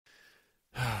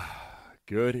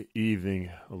Good evening,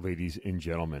 ladies and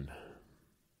gentlemen.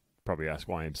 Probably ask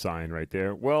why I'm sighing right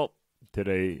there. Well,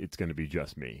 today it's going to be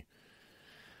just me.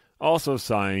 Also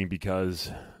sighing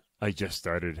because I just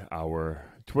started our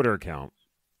Twitter account,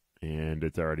 and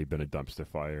it's already been a dumpster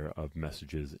fire of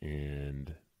messages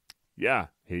and,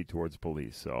 hate towards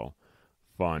police. So,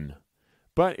 fun.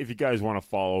 But if you guys want to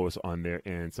follow us on there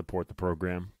and support the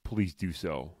program, please do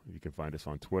so. You can find us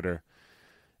on Twitter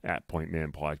at Point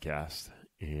Man Podcast.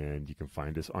 And you can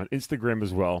find us on Instagram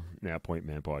as well, at Point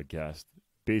Man Podcast.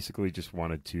 Basically, just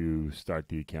wanted to start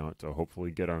the account to hopefully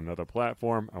get on another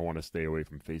platform. I want to stay away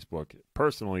from Facebook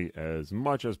personally as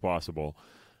much as possible.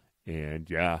 And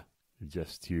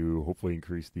just to hopefully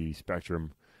increase the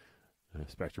spectrum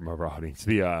of our audience.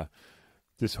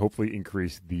 Just hopefully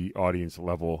increase the audience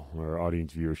level or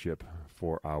audience viewership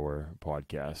for our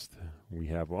podcast. We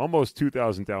have almost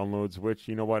 2,000 downloads, which,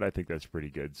 you know what, I think that's pretty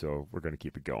good. So we're going to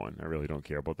keep it going. I really don't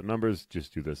care about the numbers.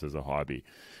 Just do this as a hobby.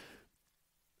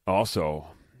 Also,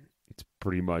 it's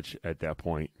pretty much at that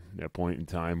point in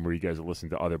time where you guys are listening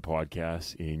to other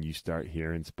podcasts and you start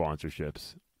hearing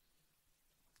sponsorships.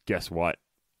 Guess what?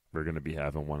 We're going to be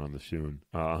having one on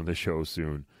the show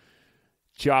soon.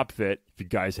 ChopFit, if you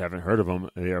guys haven't heard of them,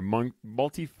 they are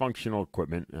multifunctional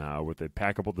equipment with a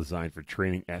packable design for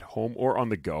training at home or on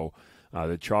the go.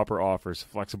 The Chopper offers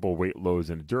flexible weight loads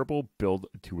and a durable build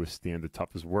to withstand the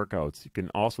toughest workouts. You can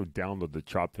also download the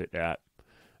ChopFit app,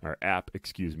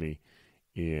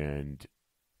 and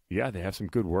they have some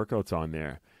good workouts on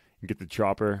there. You can get the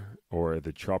Chopper or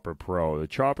the Chopper Pro. The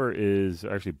Chopper is,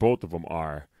 actually both of them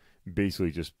are,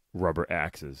 basically just rubber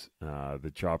axes.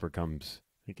 The Chopper comes,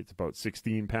 I think it's about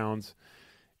 16 pounds,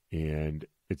 and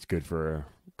it's good for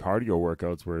cardio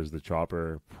workouts, whereas the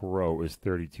Chopper Pro is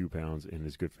 32 pounds and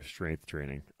is good for strength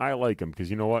training. I like them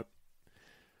because you know what?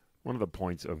 One of the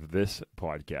points of this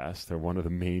podcast, or one of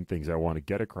the main things I want to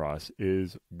get across,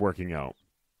 is working out.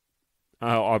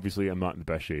 Obviously, I'm not in the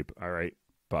best shape, all right,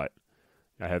 but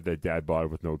I have that dad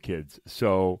bod with no kids.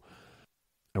 So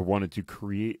I wanted to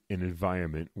create an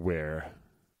environment where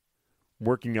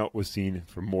working out was seen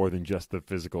for more than just the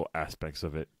physical aspects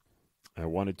of it. I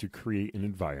wanted to create an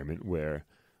environment where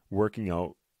working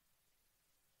out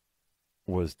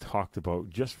was talked about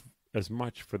just as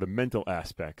much for the mental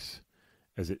aspects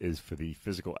as it is for the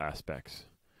physical aspects.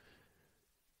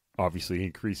 Obviously, it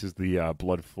increases the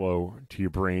blood flow to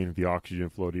your brain, the oxygen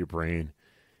flow to your brain,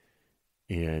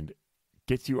 and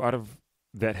gets you out of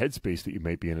that headspace that you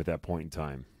might be in at that point in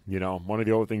time. You know, one of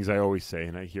the other things I always say,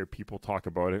 and I hear people talk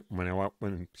about it when I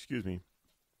went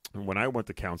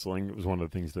to counseling, it was one of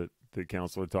the things that the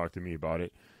counselor talked to me about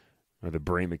it, or the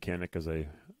brain mechanic, as I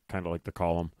kind of like to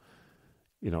call him.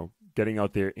 You know, getting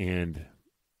out there and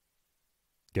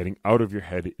getting out of your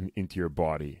head and into your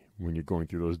body when you're going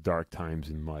through those dark times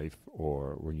in life,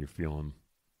 or when you're feeling,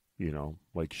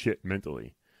 like shit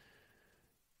mentally.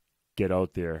 Get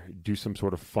out there, do some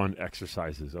sort of fun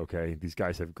exercises, okay? These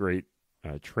guys have great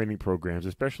training programs,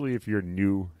 especially if you're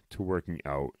new to working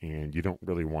out and you don't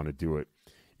really want to do it.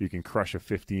 You can crush a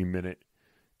 15-minute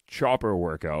chopper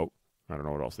workout. I don't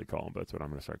know what else they call them, but that's what I'm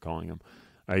going to start calling them.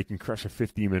 You can crush a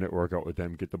 15-minute workout with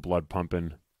them, get the blood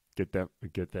pumping, get that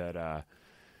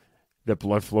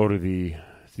blood flow to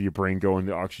your brain going,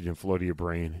 the oxygen flow to your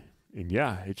brain. And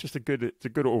it's just a good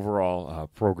overall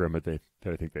program that I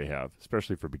think they have,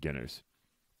 especially for beginners.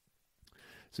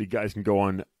 So you guys can go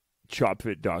on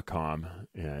chopfit.com.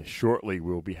 Shortly,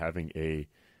 we'll be having a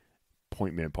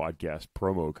Point Man Podcast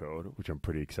promo code, which I'm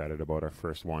pretty excited about, our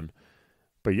first one.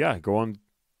 But go on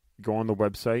the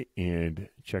website and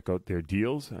check out their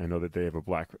deals. I know that they have a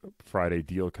Black Friday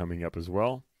deal coming up as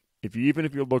well. Even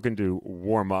if you're looking to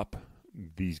warm up,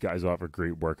 these guys offer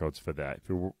great workouts for that. If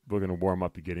you're looking to warm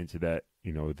up to get into that,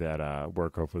 that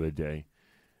workout for the day,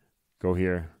 go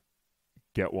here,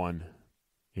 get one,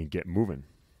 and get moving.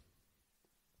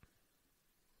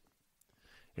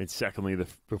 And secondly,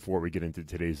 before we get into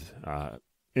today's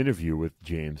interview with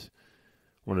James,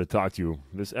 I wanted to talk to you.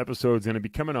 This episode is going to be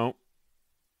coming out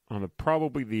on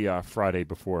probably the Friday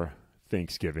before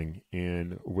Thanksgiving,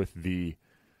 and with the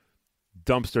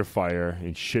dumpster fire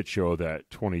and shit show that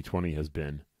 2020 has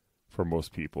been for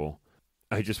most people,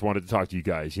 I just wanted to talk to you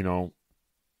guys.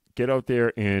 Get out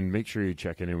there and make sure you're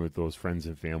checking in with those friends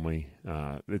and family.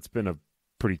 It's been a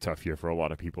pretty tough year for a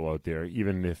lot of people out there,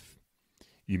 even if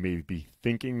you may be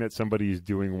thinking that somebody is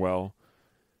doing well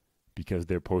because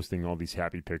they're posting all these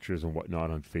happy pictures and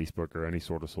whatnot on Facebook or any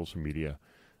sort of social media.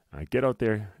 Get out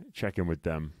there, check in with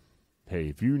them. Hey,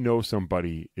 if you know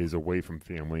somebody is away from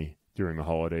family during the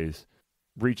holidays,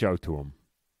 reach out to them.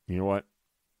 You know what?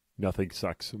 nothing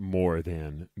sucks more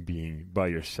than being by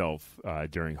yourself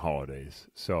during holidays.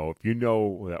 So if you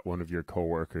know that one of your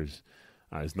coworkers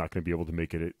is not going to be able to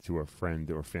make it to a friend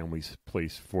or family's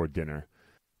place for dinner,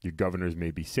 your governors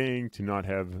may be saying to not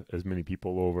have as many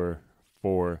people over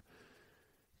for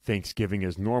Thanksgiving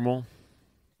as normal.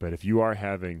 But if you are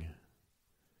having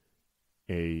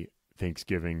a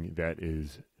Thanksgiving that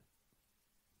is,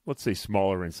 let's say,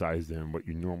 smaller in size than what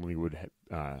you normally would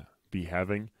be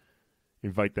having,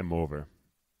 invite them over.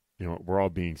 You know, we're all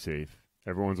being safe.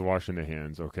 Everyone's washing their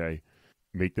hands, okay?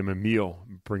 Make them a meal,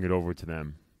 bring it over to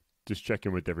them. Just check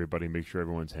in with everybody, make sure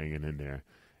everyone's hanging in there.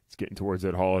 It's getting towards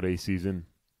that holiday season.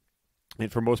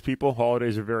 And for most people,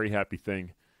 holidays are a very happy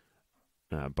thing.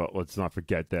 But let's not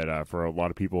forget that for a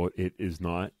lot of people, it is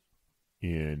not.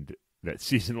 And that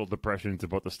seasonal depression is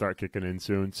about to start kicking in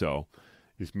soon. So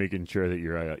just making sure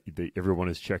that that everyone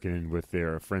is checking in with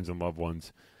their friends and loved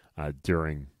ones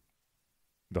during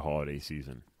the holiday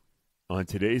season. On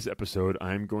today's episode,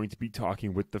 I'm going to be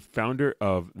talking with the founder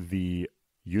of the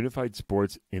Unified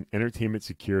Sports and Entertainment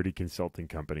Security Consulting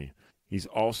Company. He's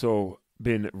also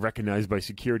been recognized by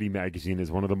Security Magazine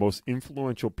as one of the most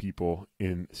influential people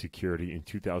in security in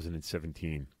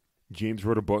 2017. James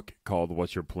wrote a book called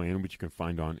What's Your Plan, which you can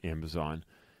find on Amazon,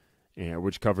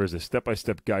 which covers a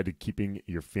step-by-step guide to keeping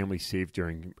your family safe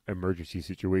during emergency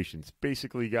situations.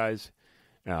 Basically, guys,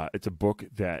 it's a book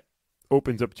that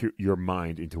opens up to your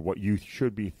mind into what you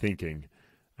should be thinking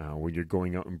when you're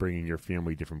going out and bringing your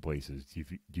family different places. Do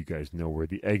you guys know where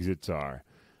the exits are?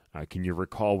 Can you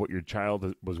recall what your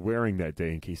child was wearing that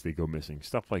day in case they go missing?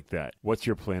 Stuff like that. What's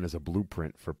Your Plan is a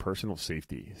blueprint for personal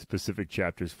safety. Specific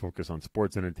chapters focus on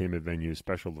sports entertainment venues,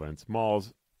 special events,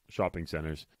 malls, shopping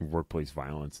centers, workplace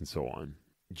violence, and so on.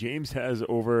 James has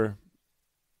over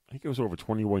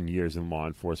 21 years in law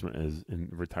enforcement and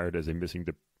retired as a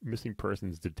missing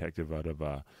persons detective out of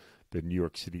the New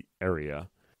York City area,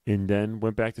 and then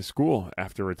went back to school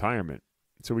after retirement.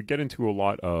 So we get into a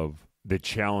lot of the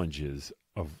challenges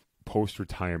of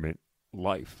post-retirement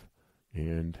life,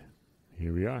 and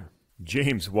here we are.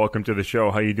 James, welcome to the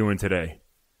show. How you doing today?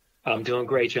 I'm doing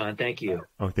great, John. Thank you.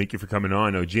 Oh, thank you for coming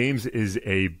on. Oh, James is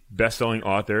a best-selling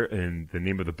author, and the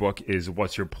name of the book is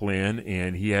What's Your Plan?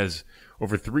 And he has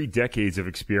over 3 decades of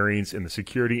experience in the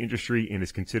security industry and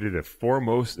is considered a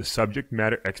foremost subject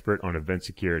matter expert on event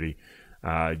security.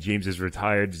 James is a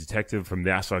retired detective from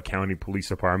Nassau County Police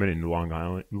Department in Long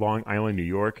Island, New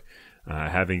York,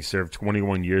 having served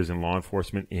 21 years in law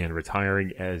enforcement and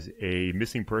retiring as a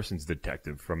missing persons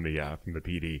detective from the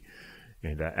PD.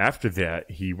 And after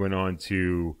that, he went on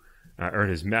to earn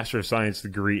his Master of Science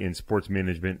degree in sports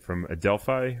management from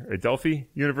Adelphi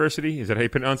University. Is that how you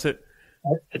pronounce it?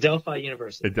 Adelphi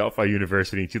University. Adelphi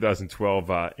University in 2012,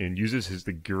 and uses his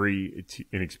degree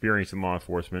and experience in law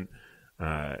enforcement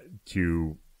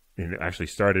and actually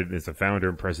started as the founder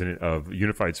and president of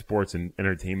Unified Sports and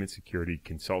Entertainment Security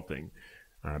Consulting,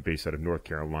 based out of North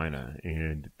Carolina.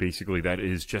 And basically, that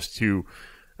is just to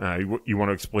you want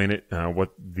to explain it, what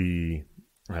the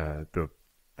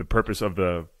purpose of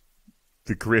the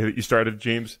career that you started,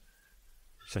 James?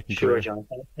 Sure, John.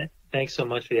 Thanks so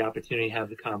much for the opportunity to have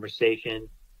the conversation.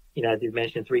 You know, you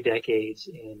mentioned 3 decades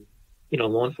in,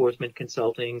 law enforcement,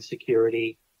 consulting,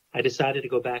 security. I decided to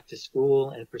go back to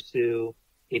school and pursue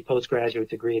a postgraduate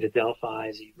degree at Adelphi,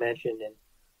 as you mentioned,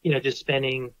 and, just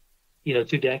spending, 2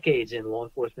 decades in law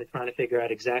enforcement trying to figure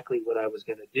out exactly what I was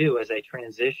going to do as I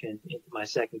transitioned into my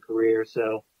second career.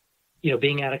 So,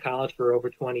 being out of college for over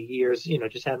 20 years,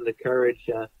 just having the courage,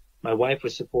 my wife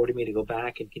was supporting me to go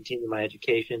back and continue my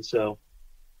education. So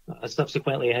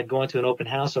subsequently I had gone to an open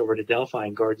house over at Adelphi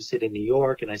in Garden City, New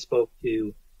York, and I spoke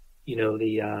to,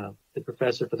 the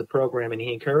professor for the program, and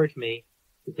he encouraged me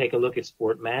to take a look at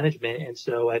sport management. And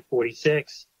so at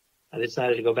 46, I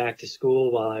decided to go back to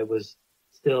school while I was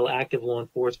still active law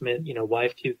enforcement,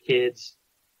 wife, 2 kids,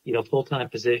 full-time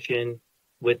position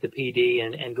with the PD,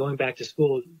 and going back to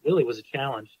school really was a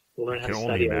challenge to learn how to study.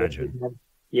 I can only imagine.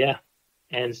 Yeah.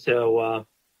 And so,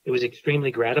 it was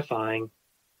extremely gratifying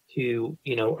to,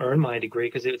 earn my degree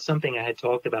because it was something I had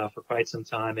talked about for quite some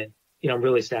time. And, I'm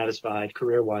really satisfied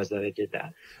career-wise that I did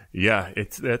that. Yeah.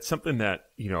 That's something that,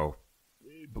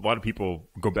 a lot of people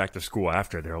go back to school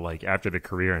after the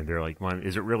career, and they're like, well,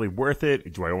 is it really worth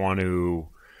it? Do I want to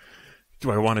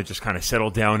just kind of settle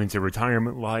down into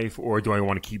retirement life, or do I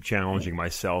want to keep challenging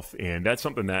myself? And that's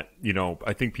something that,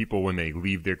 I think people, when they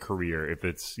leave their career, if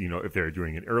it's, if they're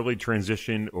doing an early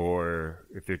transition or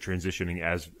if they're transitioning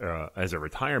as a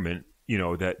retirement,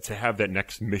 that to have that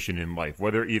next mission in life,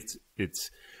 whether it's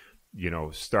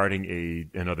starting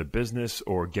another business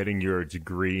or getting your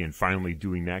degree and finally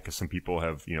doing that, because some people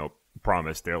have,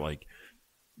 promise. They're like,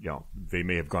 they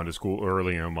may have gone to school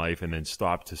early in life and then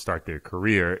stopped to start their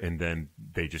career, and then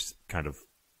they just kind of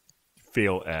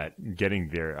fail at getting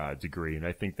their degree. And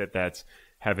I think that that's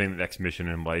having the next mission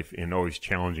in life and always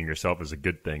challenging yourself is a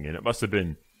good thing. And it must have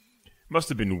been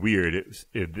weird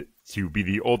to be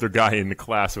the older guy in the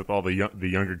class with all the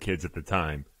younger kids at the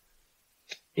time.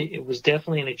 It was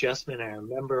definitely an adjustment. I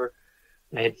remember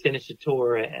I had finished a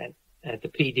tour at the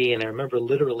PD, and I remember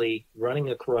literally running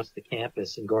across the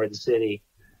campus in Garden City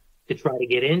to try to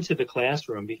get into the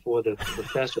classroom before the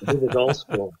professor, who was old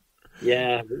school.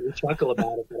 Yeah, we chuckle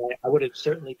about it, but I would have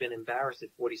certainly been embarrassed at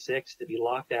 46 to be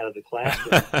locked out of the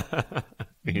classroom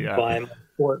by my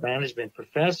sport management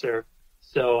professor.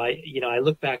 So I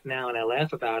look back now and I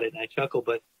laugh about it and I chuckle,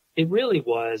 but it really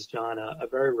was, John, a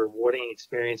very rewarding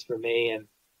experience for me. And,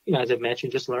 as I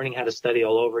mentioned, just learning how to study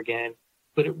all over again.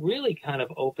 But it really kind of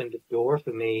opened the door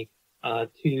for me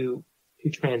to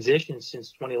transition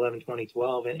since 2011,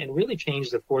 2012, and really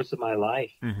changed the course of my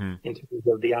life in terms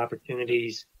of the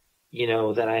opportunities,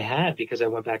 that I had because I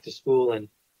went back to school. And,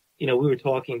 we were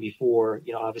talking before,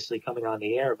 obviously coming on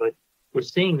the air, but we're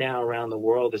seeing now around the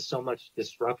world there's so much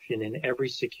disruption in every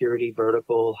security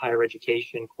vertical, higher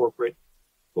education, corporate.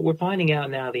 But we're finding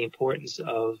out now the importance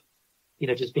of,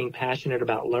 just being passionate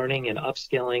about learning and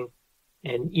upskilling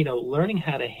and, learning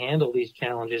how to handle these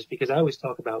challenges, because I always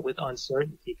talk about with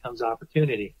uncertainty comes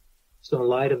opportunity. So in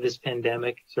light of this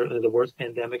pandemic, certainly the worst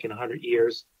pandemic in 100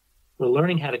 years, we're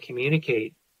learning how to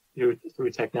communicate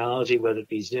through technology, whether it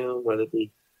be Zoom, whether it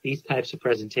be these types of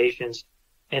presentations.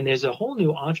 And there's a whole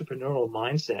new entrepreneurial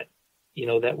mindset,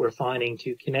 that we're finding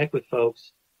to connect with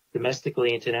folks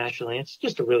domestically, internationally. It's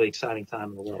just a really exciting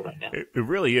time in the world right now. It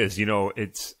really is.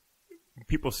 It's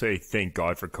people say thank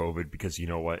God for COVID because you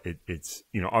know what? It's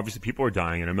obviously people are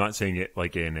dying, and I'm not saying it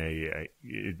like in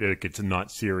it's a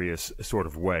not serious sort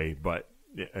of way, but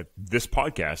this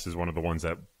podcast is one of the ones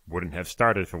that wouldn't have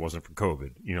started if it wasn't for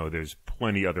COVID. There's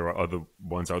plenty other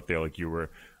ones out there like you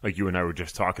and I were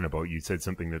just talking about. You said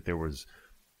something that there was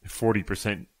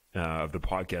 40% of the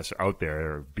podcasts are out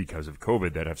there because of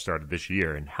COVID that have started this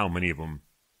year, and how many of them,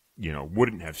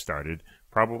 wouldn't have started?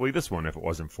 Probably this one if it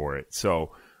wasn't for it.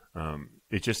 So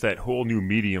it's just that whole new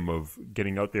medium of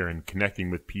getting out there and connecting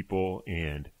with people,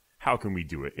 and how can we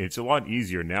do it? It's a lot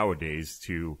easier nowadays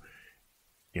to,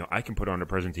 I can put on a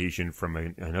presentation from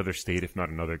another state, if not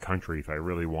another country, if I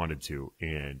really wanted to,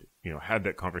 and, have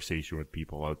that conversation with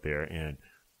people out there. And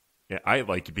I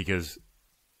like it because,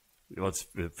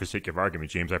 for sake of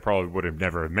argument, James, I probably would have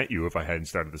never met you if I hadn't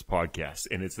started this podcast.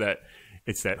 And it's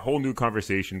that whole new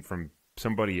conversation from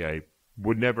somebody I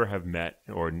would never have met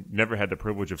or never had the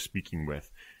privilege of speaking with.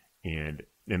 And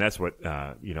that's what,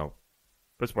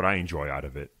 that's what I enjoy out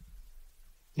of it.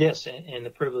 Yes. And the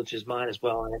privilege is mine as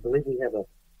well. And I believe we have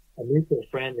a mutual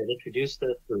friend that introduced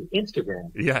us through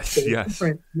Instagram. Yes. So yes.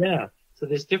 Yeah. So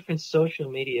there's different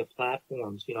social media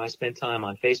platforms. I spend time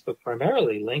on Facebook,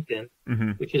 primarily LinkedIn,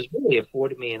 which has really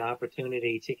afforded me an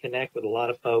opportunity to connect with a lot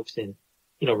of folks in,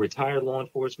 retired law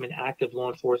enforcement, active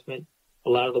law enforcement. A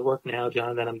lot of the work now,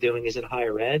 John, that I'm doing is in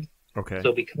higher ed. Okay.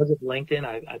 So because of LinkedIn,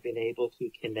 I've been able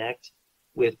to connect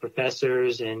with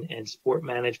professors and sport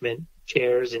management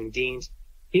chairs and deans,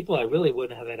 people I really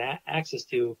wouldn't have had access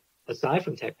to aside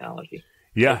from technology.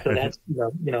 Yeah. And so that's,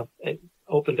 it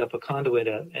opened up a conduit,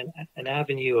 an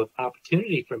avenue of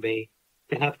opportunity for me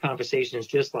to have conversations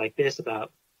just like this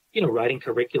about, writing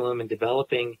curriculum and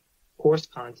developing course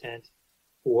content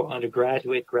for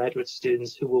undergraduate, graduate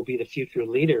students who will be the future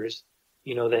leaders,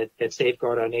 that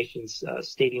safeguard our nation's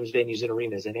stadiums, venues, and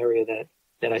arenas, an area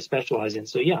that I specialize in.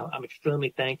 So, yeah, I'm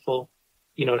extremely thankful,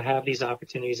 to have these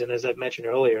opportunities. And as I've mentioned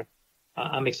earlier,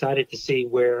 I'm excited to see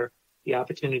where the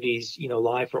opportunities,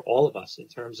 lie for all of us in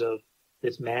terms of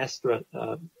this mass,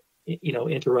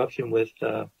 interruption with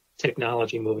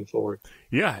technology moving forward.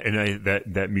 Yeah, and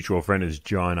that mutual friend is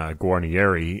John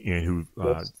Guarnieri, and who,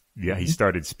 yes. He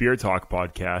started Spear Talk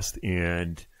podcast,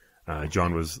 and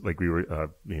John was like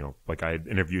like I had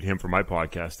interviewed him for my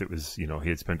podcast. It was, he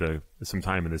had spent some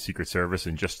time in the Secret Service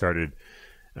and just started,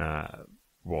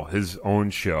 his own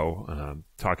show,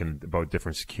 talking about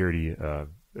different security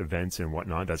events and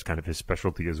whatnot. That's kind of his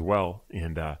specialty as well.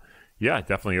 And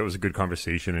definitely, it was a good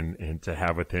conversation and to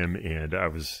have with him. And I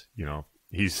was,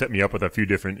 he set me up with a few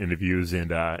different interviews,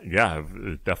 and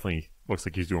it definitely looks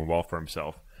like he's doing well for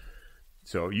himself.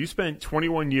 So you spent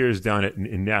 21 years down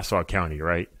in Nassau County,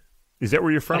 right? Is that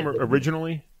where you're from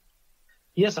originally?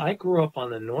 Yes, I grew up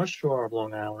on the North Shore of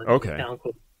Long Island, okay. In a town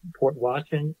called Port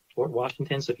Washington.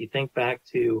 So if you think back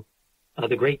to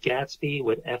The Great Gatsby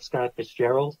with F. Scott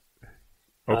Fitzgerald,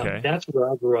 Okay. That's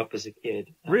where I grew up as a kid.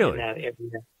 Really? In that area.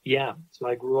 Yeah. So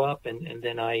I grew up, and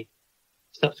then I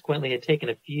subsequently had taken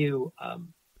a few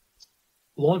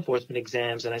law enforcement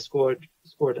exams, and I scored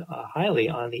highly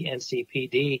on the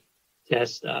NCPD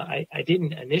test. I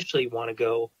didn't initially want to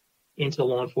go into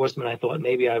law enforcement. I thought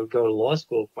maybe I would go to law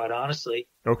school, quite honestly.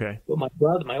 Okay. But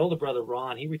my older brother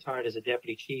Ron, he retired as a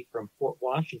deputy chief from Fort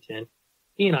Washington.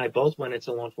 He and I both went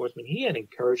into law enforcement. He had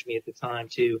encouraged me at the time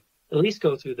to at least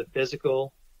go through the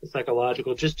physical, the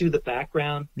psychological, just do the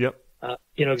background, Yep.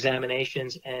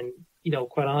 Examinations. And,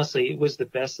 quite honestly, it was the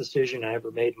best decision I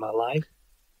ever made in my life.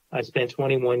 I spent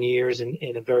 21 years in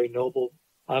a very noble,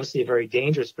 obviously a very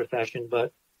dangerous profession,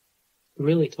 but it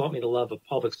really taught me the love of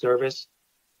public service.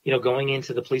 Going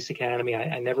into the police academy,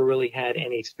 I never really had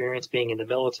any experience being in the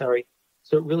military.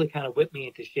 So it really kind of whipped me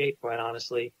into shape, quite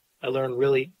honestly. I learned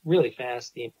really, really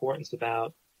fast the importance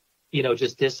about,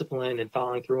 just discipline and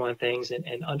following through on things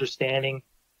and understanding,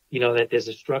 that there's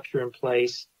a structure in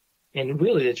place. And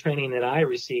really the training that I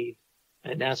received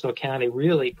at Nassau County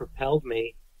really propelled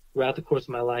me throughout the course of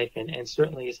my life and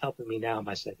certainly is helping me now in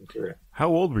my second career. How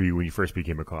old were you when you first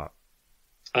became a cop?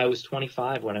 I was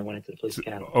 25 when I went into the police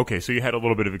academy. Okay, so you had a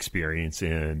little bit of experience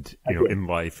and in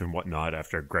life and whatnot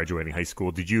after graduating high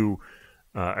school. Did you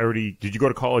did you go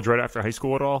to college right after high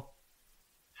school at all?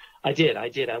 I did.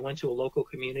 I went to a local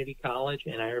community college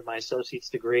and I earned my associate's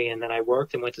degree, and then I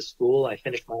worked and went to school. I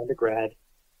finished my undergrad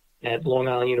at Long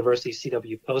Island University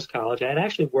CW Post College. I had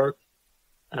actually worked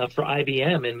for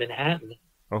IBM in Manhattan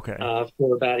Okay.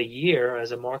 For about a year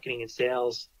as a marketing and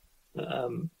sales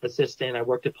assistant. I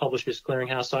worked at Publishers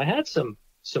Clearinghouse, so I had some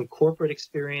corporate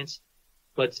experience.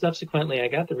 But subsequently, I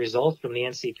got the results from the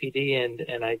NCPD,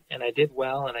 and I did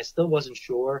well, and I still wasn't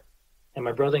sure. And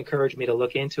my brother encouraged me to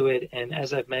look into it. And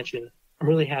as I've mentioned, I'm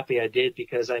really happy I did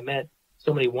because I met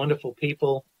so many wonderful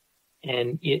people,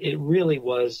 and it really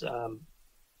was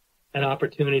an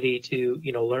opportunity to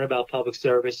learn about public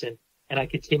service, and I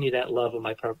continue that love of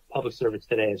my public service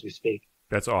today as we speak.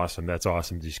 That's awesome. That's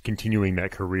awesome. Just continuing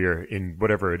that career in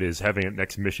whatever it is, having a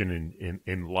next mission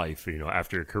in life.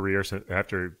 After a career, so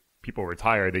after people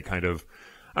retire, they kind of,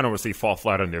 I don't want to say fall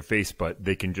flat on their face, but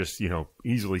they can just,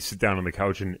 easily sit down on the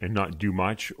couch and not do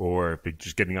much, or if they're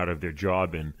just getting out of their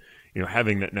job, and,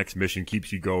 having that next mission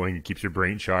keeps you going, it keeps your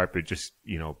brain sharp. It just,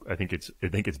 I think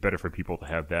it's better for people to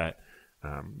have that,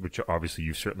 which obviously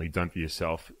you've certainly done for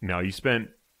yourself. Now, you spent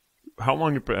how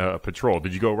long in patrol?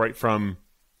 Did you go right from,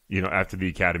 after the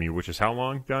academy, which is how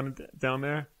long down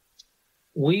there?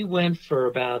 We went for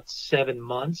about 7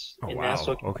 months in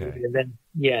Nassau County. Okay.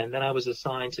 And then I was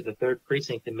assigned to the 3rd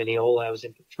Precinct in Mineola. I was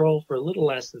in patrol for a little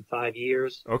less than 5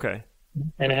 years. Okay.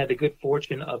 And I had the good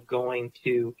fortune of going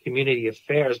to community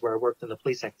affairs where I worked in the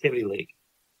Police Activity League.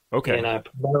 Okay. And I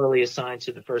primarily assigned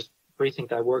to the 1st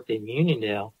Precinct. I worked in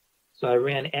Uniondale. So I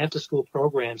ran after-school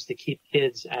programs to keep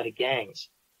kids out of gangs.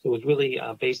 So it was really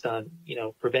based on,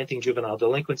 preventing juvenile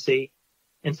delinquency.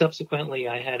 And subsequently,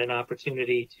 I had an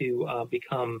opportunity to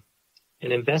become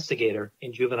an investigator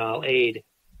in juvenile aid.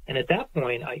 And at that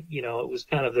point, it was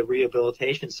kind of the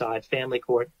rehabilitation side, family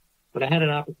court. But I had an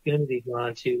opportunity,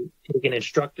 John, to take an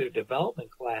instructor development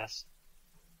class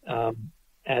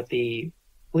at the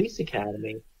police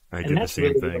academy. I did the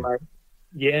same thing.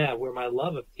 Where my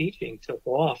love of teaching took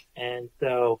off. And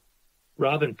so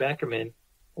Robin Beckerman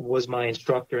was my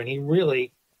instructor, and he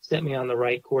really set me on the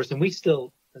right course. And we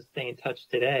still stay in touch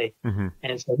today. Mm-hmm.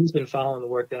 And so he's been following the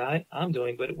work that I'm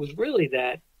doing. But it was really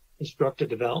that instructor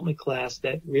development class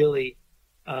that really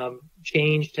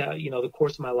changed the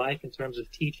course of my life in terms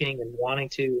of teaching and wanting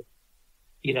to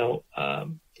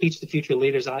teach the future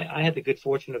leaders. I had the good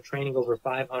fortune of training over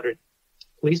 500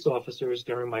 police officers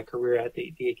during my career at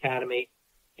the academy,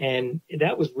 and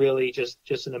that was really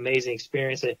just an amazing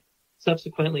experience. I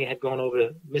subsequently had gone over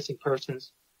to missing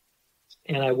persons,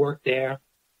 and I worked there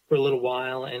for a little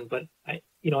while. But I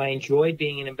enjoyed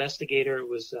being an investigator. It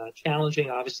was challenging,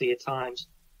 obviously, at times,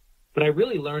 but I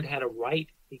really learned how to write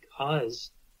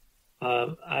because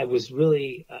I was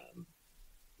really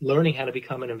learning how to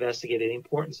become an investigator, the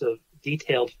importance of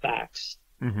detailed facts,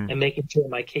 mm-hmm. and making sure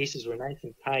my cases were nice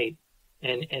and tight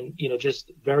and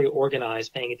just very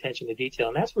organized, paying attention to detail.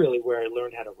 And that's really where I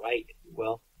learned how to write, if you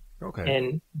will. Okay.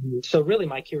 And so really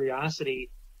my curiosity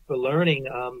for learning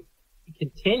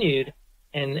continued.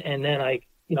 And then I,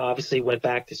 obviously went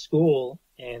back to school.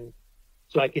 And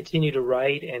so I continued to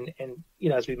write. And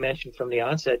as we mentioned from the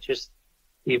onset, just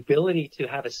the ability to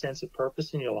have a sense of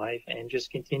purpose in your life and just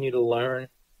continue to learn.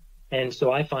 And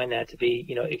so I find that to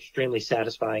be, extremely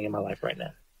satisfying in my life right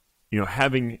now.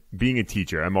 being a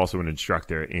teacher, I'm also an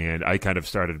instructor, and I kind of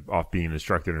started off being an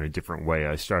instructor in a different way.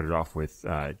 I started off with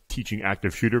teaching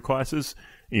active shooter classes,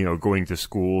 going to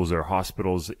schools or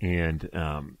hospitals and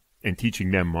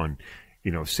teaching them on,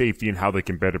 safety and how they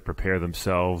can better prepare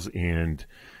themselves and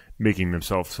making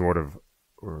themselves sort of,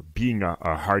 or being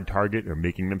a hard target or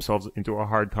making themselves into a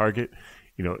hard target.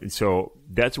 And so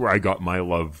that's where I got my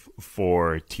love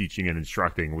for teaching and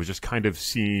instructing, was just kind of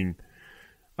seeing.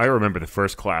 I remember the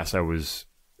first class I was,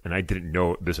 and I didn't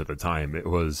know this at the time, it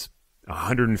was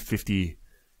 150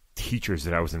 teachers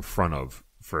that I was in front of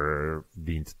for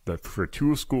for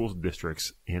two school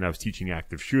districts, and I was teaching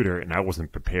active shooter, and I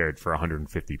wasn't prepared for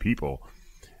 150 people,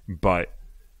 but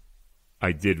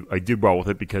I did well with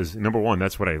it because, number one,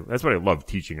 that's what I love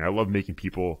teaching. I love making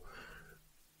people,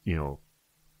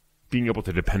 being able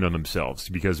to depend on themselves,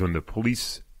 because when the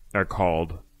police are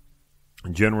called,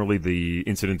 generally the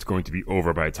incident's going to be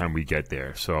over by the time we get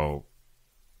there. So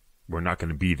we're not going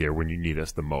to be there when you need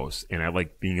us the most. And I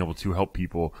like being able to help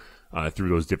people through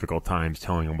those difficult times,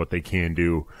 telling them what they can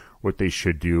do, what they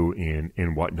should do,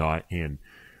 and whatnot. And,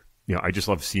 I just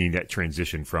love seeing that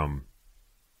transition from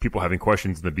people having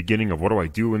questions in the beginning of what do I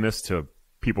do in this, to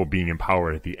people being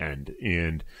empowered at the end.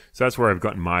 And so that's where I've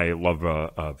gotten my love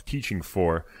of teaching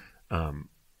for.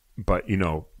 But,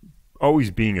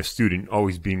 always being a student,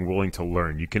 always being willing to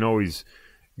learn. You can always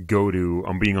go to,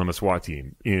 I'm being on the SWAT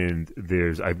team, and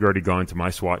I've already gone to my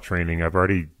SWAT training. I've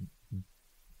already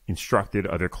instructed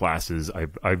other classes.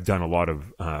 I've done a lot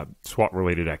of SWAT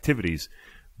related activities,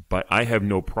 but I have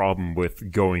no problem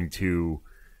with going to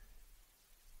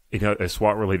a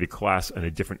SWAT related class in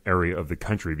a different area of the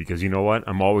country, because you know what?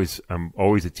 I'm always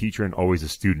a teacher and always a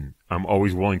student. I'm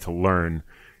always willing to learn.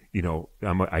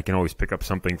 I can always pick up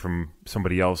something from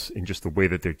somebody else in just the way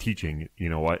that they're teaching. You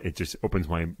know what? It just opens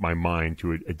my mind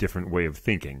to a different way of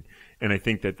thinking. And I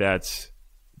think that's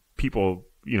people,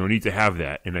 need to have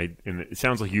that. And it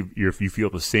sounds like you feel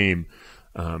the same,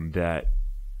 that,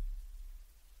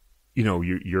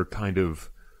 you're kind of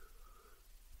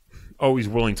always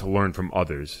willing to learn from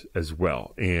others as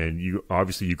well. And you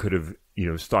could have,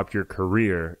 stopped your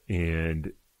career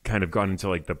and kind of gone into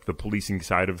like the policing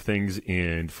side of things,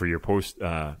 and for your post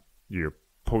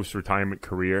retirement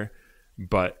career,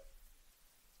 but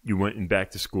you went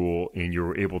back to school and you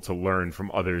were able to learn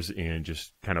from others and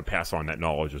just kind of pass on that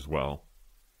knowledge as well.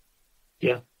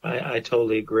 Yeah, I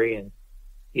totally agree. And,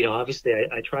 obviously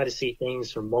I try to see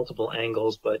things from multiple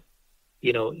angles, but,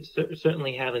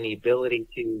 certainly having the ability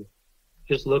to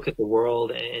just look at the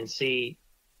world and see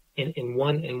in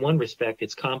one respect,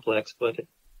 it's complex, but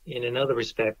in another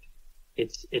respect,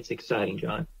 it's exciting,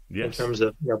 John. Yes. In terms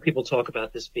of, people talk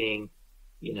about this being,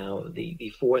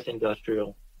 the fourth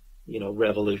industrial,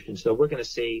 revolution. So we're going to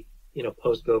see,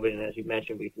 post-COVID, and as you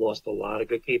mentioned, we've lost a lot of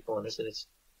good people in this, and it's,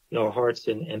 our hearts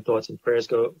and thoughts and prayers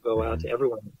go out to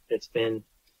everyone that's been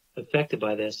affected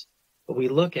by this. But we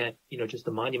look at, just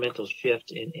the monumental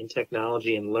shift in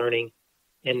technology and learning,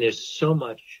 and there's so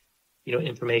much,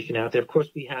 information out there. Of course,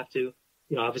 we have to,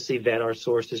 obviously vet our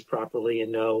sources properly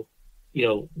and know,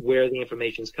 where the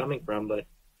information is coming from. But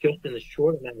just in the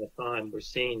short amount of time, we're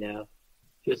seeing now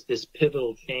just this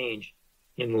pivotal change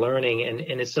in learning.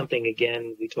 And it's something,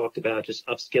 again, we talked about just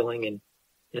upskilling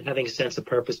and having a sense of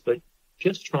purpose, but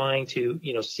just trying to,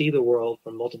 see the world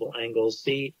from multiple angles,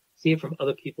 see it from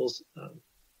other people's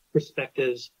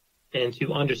perspectives, and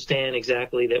to understand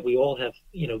exactly that we all have,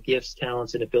 gifts,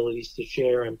 talents, and abilities to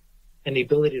share, and the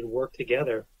ability to work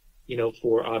together,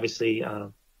 for obviously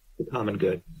the common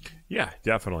good. Yeah,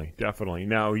 definitely.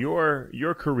 Now,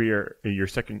 your career, your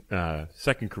second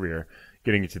career,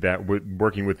 getting into that,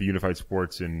 working with the Unified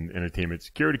Sports and Entertainment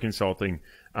Security Consulting,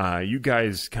 you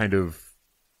guys kind of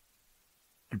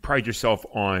pride yourself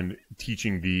on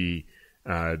teaching the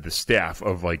staff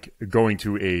of like going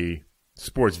to a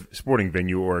sporting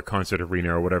venue or a concert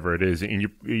arena or whatever it is, and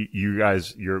you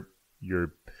guys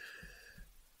you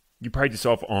pride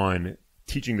yourself on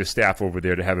teaching the staff over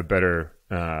there to have a better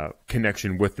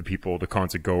connection with the people, the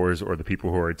concert goers, or the people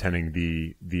who are attending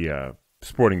the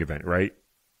sporting event, right?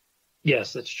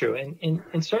 Yes, that's true.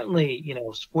 And certainly,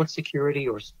 sports security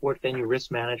or sport venue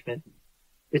risk management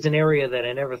is an area that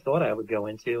I never thought I would go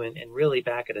into. And really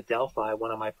back at Adelphi,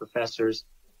 one of my professors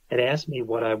had asked me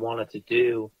what I wanted to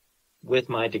do with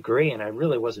my degree, and I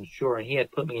really wasn't sure. And he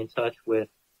had put me in touch with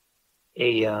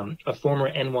a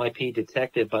former NYP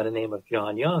detective by the name of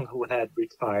John Young, who had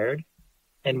retired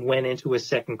and went into his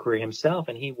second career himself.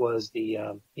 And he was he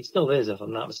still is, if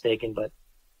I'm not mistaken, but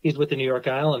he's with the New York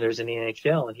Islanders in the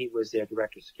NHL, and he was their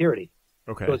director of security.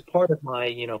 Okay. So as part of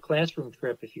my, classroom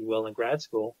trip, if you will, in grad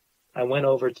school, I went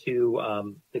over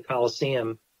to the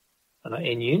Coliseum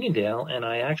in Uniondale, and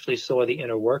I actually saw the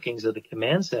inner workings of the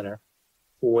command center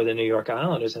for the New York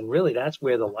Islanders. And really, that's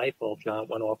where the light bulb, John,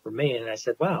 went off for me. And I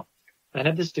said, wow, I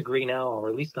have this degree now, or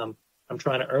at least I'm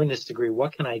trying to earn this degree.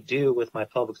 What can I do with my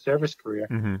public service career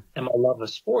and my love of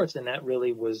sports? And that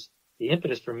really was the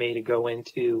impetus for me to go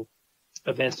into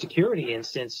event security. And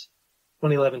since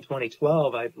 2011,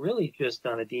 2012, I've really just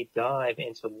done a deep dive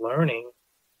into learning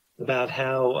about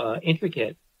how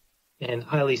intricate and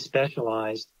highly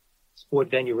specialized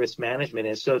sport venue risk management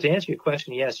is. So to answer your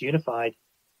question, yes, Unified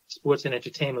Sports and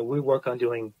Entertainment, we work on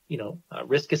doing,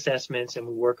 risk assessments, and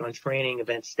we work on training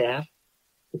event staff,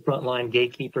 the frontline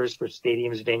gatekeepers for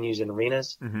stadiums, venues, and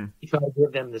arenas. We try to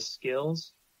give them the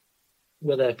skills,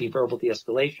 whether that be verbal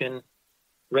de-escalation,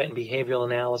 threat and behavioral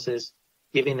analysis,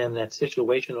 giving them that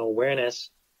situational awareness.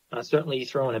 Certainly you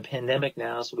throw in a pandemic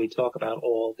now, so we talk about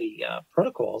all the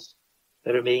protocols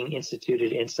that are being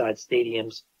instituted inside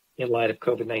stadiums in light of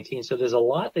COVID-19. So there's a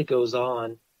lot that goes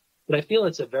on, but I feel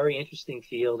it's a very interesting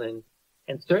field. And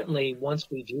certainly once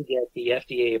we do get the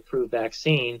FDA approved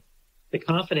vaccine, the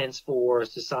confidence for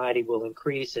society will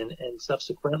increase, and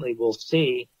subsequently we'll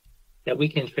see that we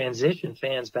can transition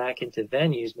fans back into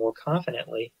venues more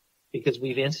confidently because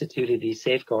we've instituted these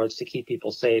safeguards to keep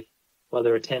people safe while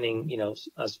they're attending,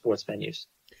 sports venues.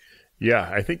 Yeah,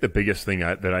 I think the biggest thing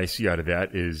that I see out of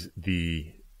that is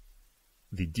the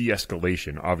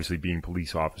de-escalation, obviously being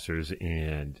police officers,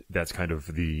 and that's kind of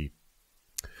the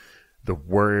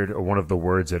word, or one of the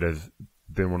words that has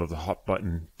been one of the hot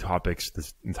button topics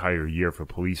this entire year for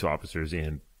police officers,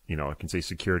 and I can say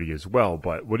security as well.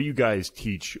 But what do you guys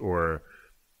teach, or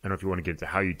I don't know if you want to get into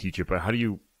how you teach it, but how do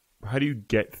you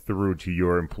get through to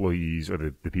your employees or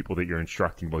the people that you're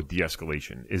instructing about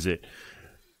de-escalation? Is it,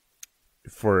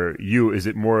 for you, is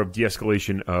it more of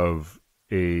de-escalation of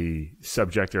a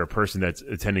subject or a person that's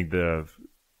attending the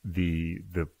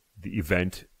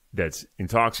event that's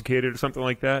intoxicated or something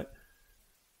like that?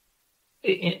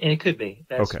 And it could be.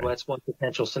 That's one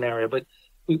potential scenario. But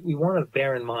we want to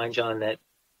bear in mind, John, that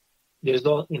there's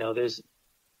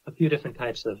a few different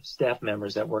types of staff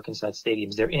members that work inside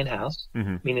stadiums. They're in-house,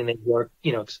 meaning they work,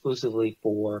 exclusively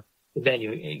for the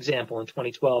venue. Example, in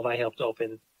 2012, I helped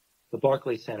open the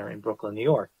Barclays Center in Brooklyn, New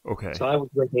York. Okay. So I was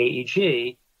with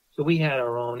AEG. So we had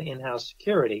our own in-house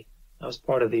security. I was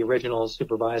part of the original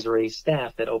supervisory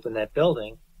staff that opened that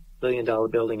building, billion-dollar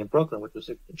building in Brooklyn, which was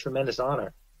a tremendous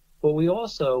honor. But we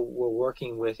also were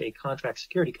working with a contract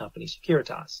security company,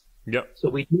 Securitas. Yep. So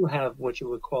we do have what you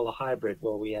would call a hybrid,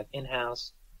 where we have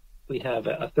in-house, we have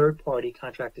a third-party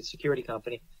contracted security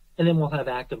company, and then we'll have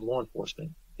active law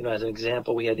enforcement. As an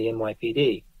example, we had the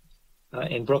NYPD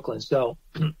in Brooklyn. So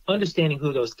understanding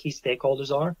who those key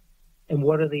stakeholders are and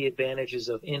what are the advantages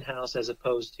of in-house as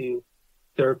opposed to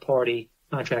third-party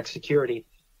contract security.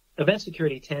 Event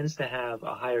security tends to have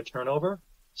a higher turnover.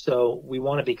 So we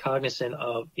want to be cognizant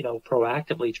of,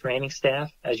 proactively training staff,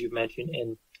 as you mentioned,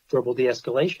 in verbal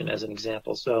de-escalation as an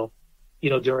example. So,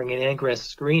 during an ingress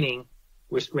screening,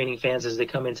 we're screening fans as they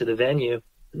come into the venue.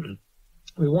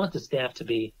 We want the staff to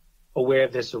be aware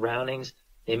of their surroundings.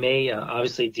 They may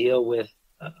obviously deal with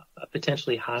a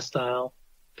potentially hostile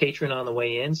patron on the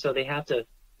way in. So they have to,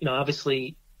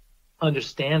 obviously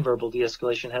understand verbal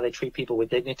de-escalation, how they treat people with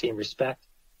dignity and respect.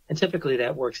 And typically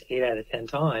that works 8 out of 10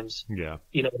 times. Yeah.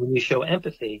 When you show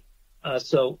empathy.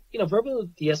 So verbal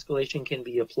de-escalation can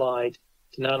be applied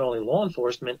to not only law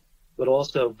enforcement, but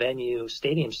also venue,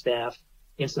 stadium staff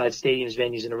inside stadiums,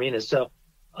 venues, and arenas. So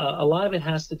a lot of it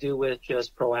has to do with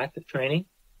just proactive training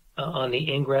on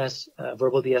the ingress,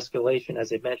 verbal de-escalation,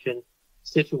 as I mentioned,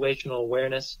 situational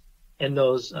awareness, and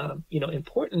those,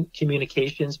 important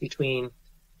communications between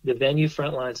the venue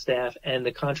frontline staff and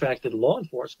the contracted law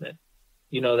enforcement,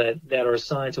 that are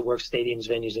assigned to work stadiums,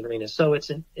 venues, and arenas. So it's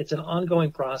an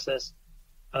ongoing process.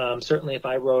 Certainly if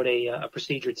I wrote a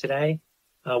procedure today,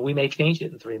 we may change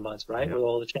it in 3 months, right? Yeah. With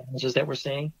all the challenges that we're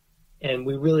seeing. And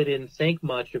we really didn't think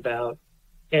much about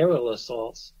aerial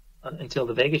assaults until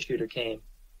the Vegas shooter came.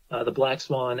 The Black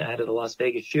Swan out of the Las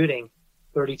Vegas shooting,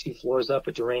 32 floors up,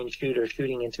 a deranged shooter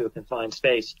shooting into a confined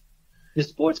space. The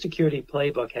sports security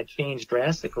playbook had changed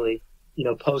drastically,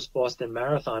 post Boston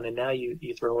Marathon, and now you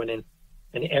throw in an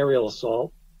aerial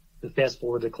assault and fast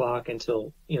forward the clock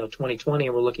until, 2020,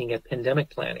 and we're looking at pandemic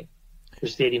planning for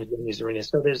stadiums, venues, arenas.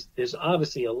 So there's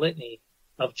obviously a litany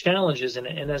of challenges. And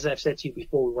as I've said to you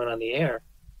before we went on the air,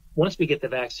 once we get the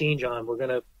vaccine, John, we're going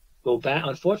to go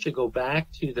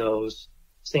back to those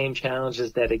same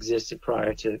challenges that existed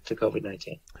prior to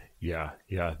COVID-19. Yeah.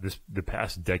 The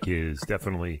past decade has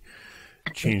definitely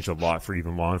changed a lot for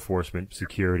even law enforcement,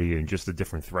 security, and just the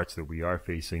different threats that we are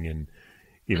facing. And,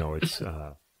 it's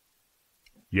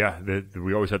Yeah,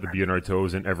 we always have to be on our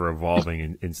toes and ever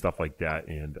evolving and stuff like that.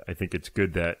 And I think it's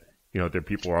good that, there are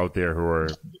people out there who are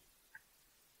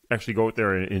actually go out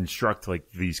there and instruct like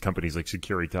these companies like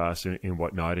Securitas and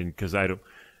whatnot. And because I don't,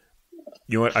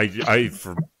 I,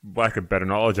 for lack of better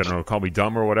knowledge, I don't know, call me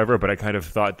dumb or whatever, but I kind of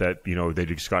thought that, they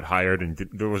just got hired and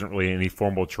there wasn't really any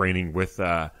formal training with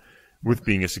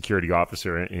being a security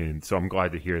officer. And so I'm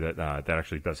glad to hear that that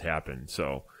actually does happen.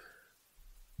 So.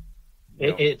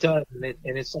 It does, and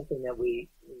it's something that we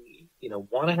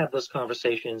want to have those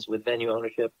conversations with venue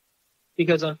ownership,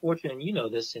 because unfortunately, you know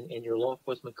this in your law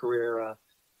enforcement career,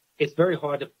 it's very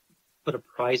hard to put a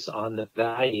price on the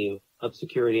value of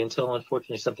security until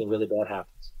unfortunately something really bad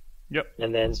happens. Yep.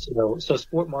 And then so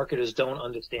sport marketers don't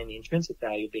understand the intrinsic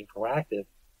value of being proactive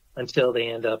until they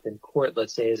end up in court,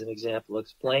 let's say as an example,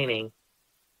 explaining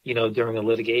during a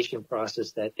litigation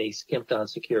process that they skimped on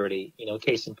security.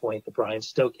 Case in point, the Brian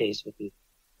Stowe case with the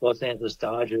Los Angeles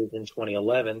Dodgers in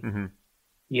 2011. Mm-hmm.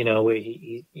 Where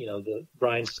the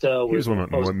Brian Stowe was one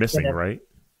missing, fan. Right?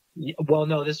 Well,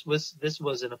 no, this was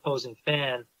an opposing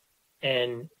fan,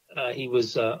 and he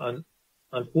was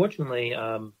unfortunately,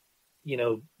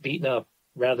 beaten up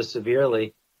rather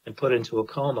severely and put into a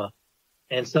coma.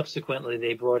 And subsequently,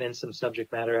 they brought in some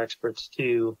subject matter experts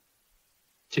to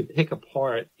pick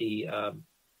apart the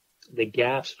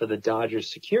gaps for the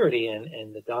Dodgers security,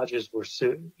 and the Dodgers were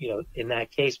in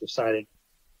that case were cited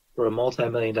for a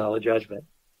multi-million-dollar judgment,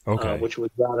 which was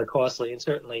rather costly. And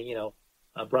certainly,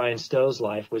 Brian Stowe's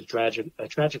life was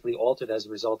tragically altered as a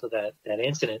result of that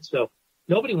incident. So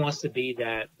nobody wants to be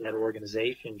that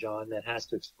organization, John, that has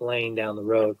to explain down the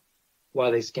road why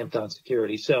they skimped on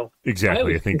security. So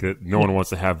exactly, I think that no one wants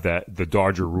to have the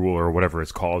Dodger rule or whatever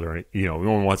it's called, or no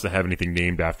one wants to have anything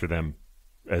named after them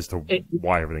as to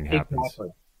why everything happens. Exactly.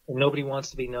 And nobody wants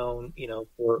to be known,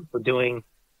 for doing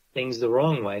things the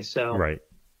wrong way. So right.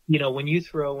 When you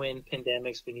throw in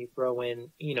pandemics, when you throw in,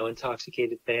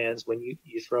 intoxicated fans, when you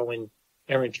throw in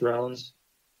errant drones,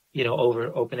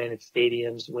 over open-ended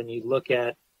stadiums, when you look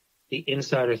at the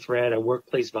insider threat, a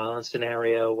workplace violence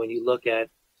scenario, when you look at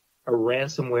a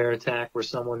ransomware attack where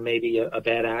someone, maybe a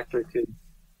bad actor, could,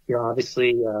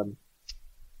 obviously,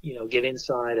 get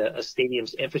inside a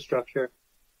stadium's infrastructure,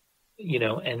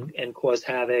 and cause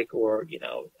havoc, or,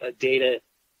 data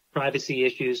privacy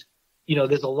issues.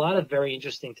 There's a lot of very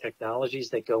interesting technologies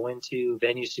that go into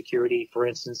venue security. For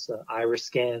instance, iris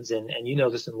scans, and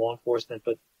this in law enforcement,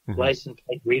 but license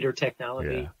plate reader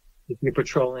technology. Yeah. If you're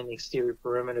patrolling the exterior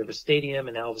perimeter of a stadium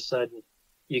and all of a sudden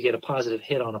you get a positive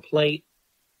hit on a plate,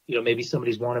 maybe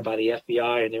somebody's wanted by the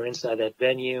FBI and they're inside that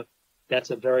venue. That's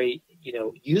a very,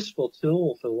 useful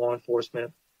tool for law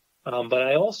enforcement. But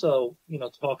I also,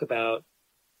 talk about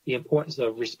the importance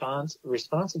of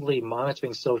responsibly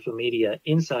monitoring social media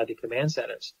inside the command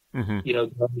centers,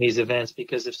 during these events,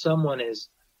 because if someone is,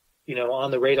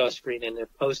 on the radar screen and they're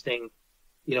posting,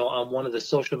 on one of the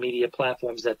social media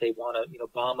platforms that they want to,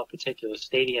 bomb a particular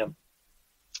stadium,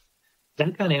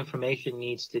 that kind of information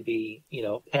needs to be,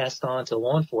 passed on to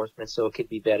law enforcement so it could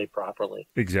be vetted properly.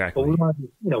 Exactly.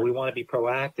 But we want to be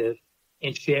proactive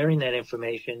in sharing that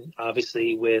information,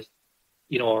 obviously, with,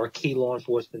 our key law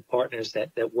enforcement partners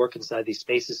that work inside these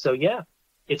spaces. So yeah,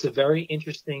 it's a very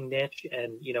interesting niche,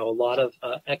 and, a lot of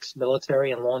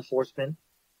ex-military and law enforcement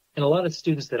and a lot of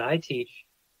students that I teach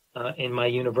in my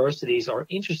universities are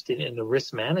interested in the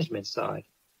risk management side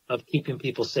of keeping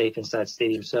people safe inside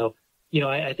stadiums. So,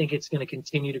 I think it's going to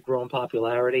continue to grow in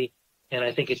popularity, and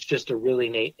I think it's just a really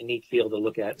neat field to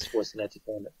look at in sports and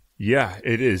entertainment. Yeah,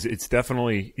 it is. It's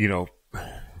definitely,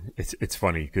 it's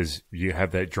funny because you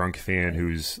have that drunk fan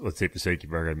who's, let's say, for the sake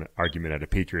of argument, at a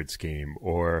Patriots game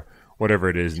or whatever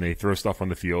it is, and they throw stuff on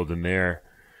the field and they're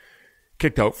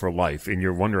kicked out for life. And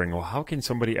you're wondering, well, how can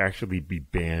somebody actually be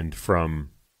banned from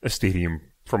a stadium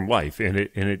from life? And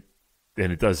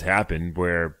it does happen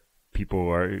where people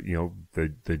are,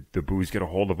 the boos get a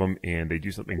hold of them and they do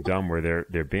something dumb where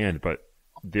they're banned. But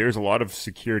there's a lot of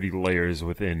security layers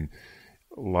within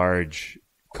large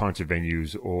concert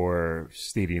venues or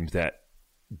stadiums that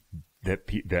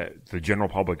the general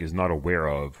public is not aware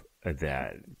of,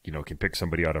 that can pick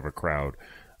somebody out of a crowd,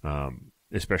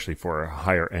 especially for a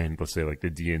higher end, let's say like the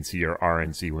DNC or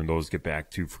RNC, when those get back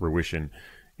to fruition.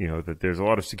 That there's a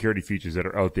lot of security features that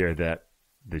are out there that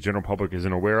the general public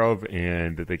isn't aware of,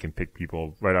 and that they can pick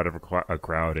people right out of a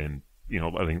crowd, and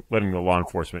letting the law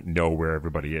enforcement know where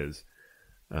everybody is.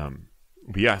 But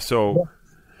yeah, so.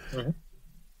 Mm-hmm.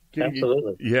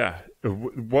 Absolutely. Yeah.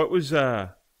 What was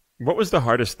the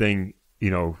hardest thing,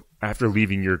 after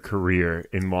leaving your career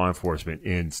in law enforcement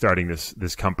and starting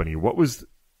this company? Was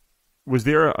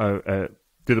there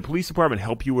Did the police department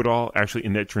help you at all actually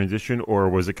in that transition, or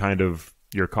was it kind of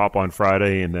you're a cop on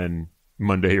Friday and then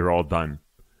Monday you're all done?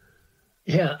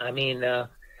 Yeah, I mean,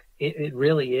 it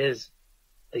really is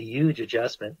a huge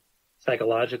adjustment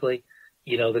psychologically.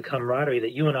 You know, the camaraderie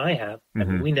that you and I have. I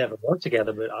mean, we never worked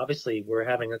together, but obviously we're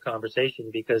having a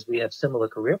conversation because we have similar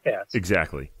career paths.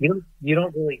 Exactly. You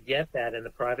don't really get that in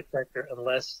the private sector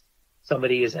unless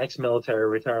somebody is ex-military or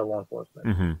retired law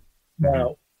enforcement.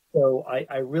 Now, so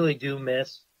I really do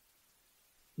miss,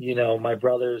 you know, my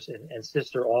brothers and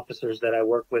sister officers that I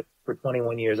worked with for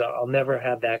 21 years. I'll never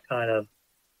have that kind of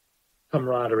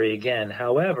camaraderie again.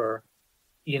 However,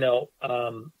 you know,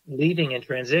 leaving and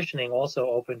transitioning also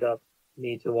opened up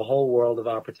me to a whole world of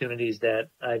opportunities that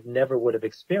I never would have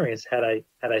experienced had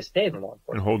I stayed in law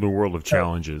enforcement. A whole new world of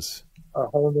challenges. A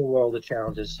whole new world of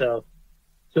challenges. So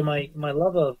my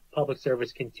love of public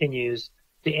service continues.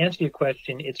 To answer your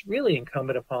question, it's really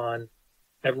incumbent upon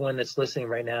everyone that's listening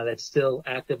right now that's still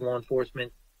active law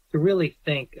enforcement to really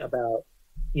think about,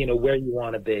 you know, where you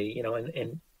want to be. You know,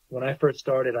 and when I first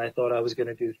started, I thought I was going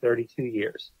to do 32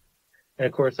 years. And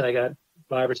of course, I got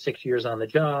 5 or 6 years on the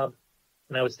job.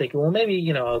 And I was thinking, well, maybe,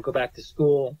 you know, I'll go back to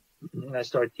school. And I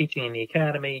started teaching in the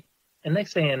academy. And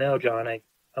next thing I know, John, I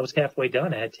was halfway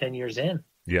done. I had 10 years in.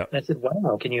 Yeah. And I said,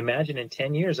 wow, can you imagine in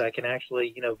 10 years I can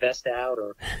actually, you know, vest out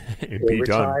or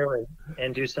retire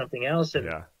and do something else? And,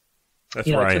 yeah. That's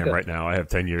where I am right now. I have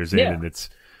 10 years in, and it's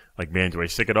like, man, do I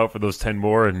stick it out for those 10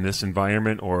 more in this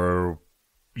environment, or,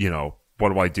 you know,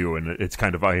 what do I do? And it's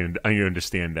kind of, I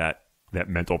understand that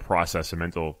mental process and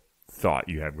mental thought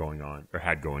you have going on or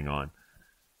had going on.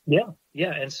 Yeah.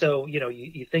 Yeah. And so, you know,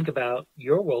 you think about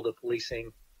your world of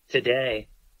policing today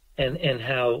and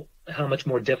how much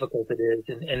more difficult it is.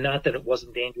 And not that it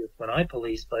wasn't dangerous when I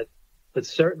policed, but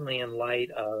certainly in light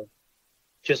of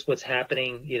just what's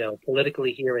happening, you know,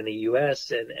 politically here in the U.S.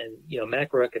 and, you know,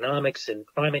 macroeconomics and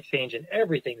climate change and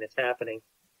everything that's happening,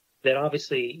 that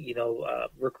obviously, you know,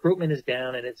 recruitment is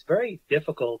down, and it's very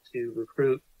difficult to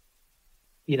recruit,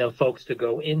 you know, folks to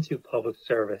go into public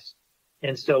service.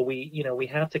 And so we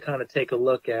have to kind of take a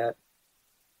look at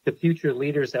the future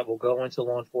leaders that will go into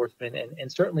law enforcement.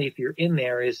 And certainly if you're in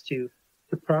there, is to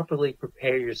properly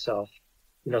prepare yourself,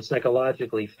 you know,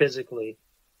 psychologically, physically,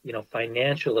 you know,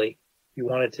 financially. You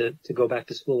wanted to go back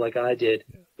to school like I did,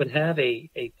 but have a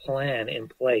plan in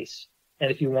place.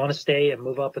 And if you want to stay and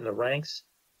move up in the ranks,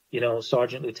 you know,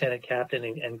 sergeant, lieutenant, captain,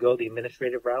 and go the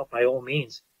administrative route, by all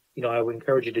means, you know, I would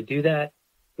encourage you to do that.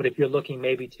 But if you're looking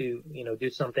maybe to, you know, do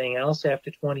something else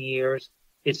after 20 years,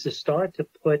 it's to start to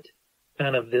put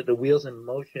kind of the wheels in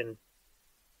motion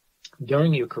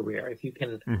during your career. If you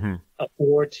can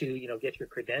afford to, you know, get your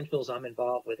credentials. I'm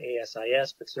involved with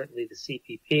ASIS, but certainly the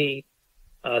CPP.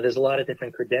 There's a lot of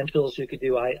different credentials you could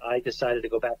do. I decided to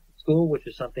go back to school, which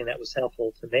is something that was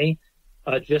helpful to me.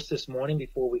 Just this morning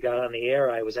before we got on the air,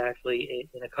 I was actually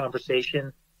in a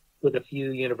conversation with a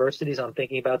few universities. I'm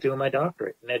thinking about doing my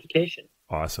doctorate in education.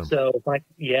 Awesome. So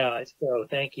so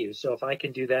thank you. So if I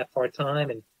can do that part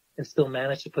time and still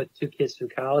manage to put 2 kids through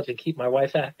college and keep my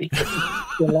wife happy,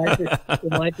 then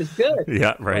life is good.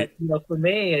 Yeah, right. But, you know, for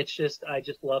me, it's just, I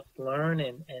just love to learn.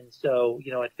 And so,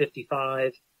 you know, at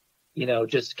 55, you know,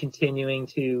 just continuing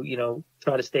to, you know,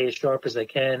 try to stay as sharp as I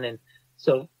can. And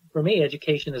so for me,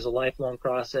 education is a lifelong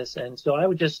process. And so I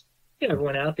would just, you know,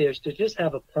 everyone out there is to just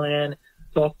have a plan,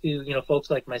 talk to, you know, folks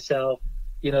like myself,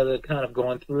 you know, that kind of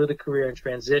going through the career and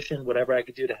transition, whatever I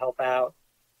could do to help out.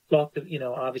 Talk to, you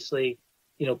know, obviously,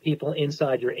 you know, people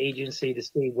inside your agency to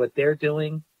see what they're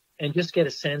doing and just get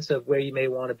a sense of where you may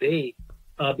want to be.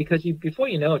 Because before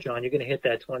you know it, John, you're going to hit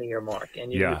that 20-year mark.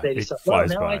 And you say to yourself, well,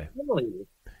 now I can leave,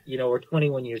 you know, or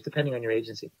 21 years, depending on your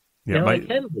agency. Yeah, now I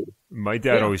can leave. My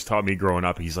dad always taught me growing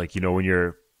up, he's like, you know, when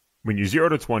you're 0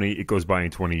 to 20, it goes by in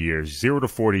 20 years. 0 to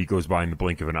 40 goes by in the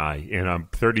blink of an eye. And I'm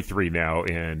 33 now,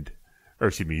 0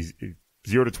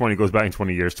 to 20 goes by in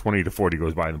 20 years. 20 to 40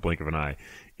 goes by in the blink of an eye.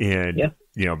 And,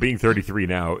 you know, being 33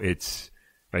 now, it's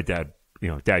my dad, you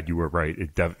know, Dad, you were right.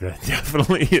 It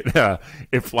definitely,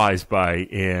 it flies by.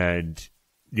 And,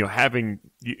 you know,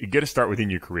 you get to start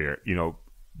within your career, you know,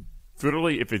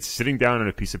 literally, if it's sitting down on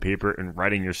a piece of paper and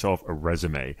writing yourself a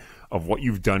resume of what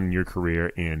you've done in your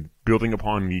career and building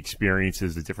upon the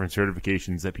experiences, the different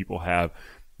certifications that people have,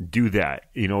 do that.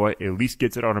 You know what? At least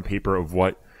gets it on a paper of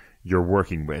what you're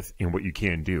working with and what you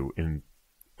can do. And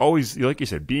always, like you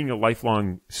said, being a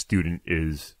lifelong student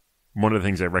is one of the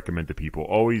things I recommend to people.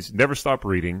 Always never stop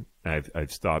reading.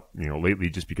 I've stopped, you know, lately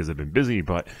just because I've been busy,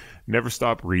 but never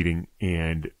stop reading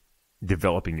and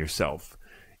developing yourself.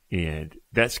 And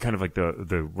that's kind of like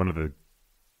the one of the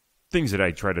things that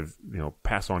I try to,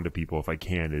 pass on to people if I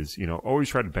can is, always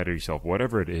try to better yourself,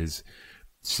 whatever it is,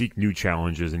 seek new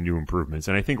challenges and new improvements.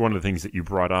 And I think one of the things that you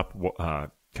brought up,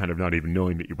 kind of not even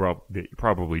knowing that you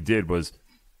probably did, was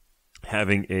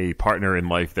having a partner in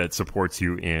life that supports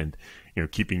you and,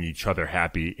 keeping each other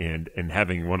happy and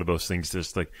having one of those things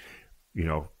just like,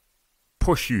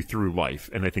 push you through life.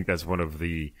 And I think that's one of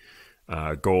the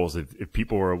goals. If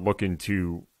people are looking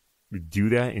to do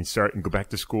that and go back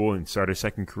to school and start a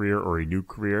second career or a new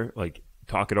career, like,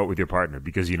 talk it out with your partner,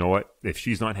 because you know what, if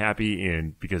she's not happy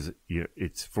and because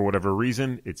it's for whatever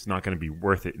reason, it's not going to be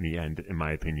worth it in the end, in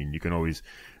my opinion. You can always,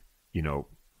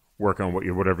 work on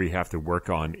whatever you have to work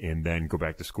on and then go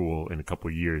back to school in a couple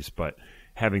of years. But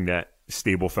having that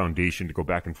stable foundation to go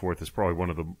back and forth is probably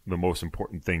one of the most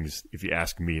important things, if you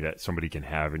ask me, that somebody can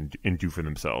have and do for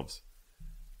themselves.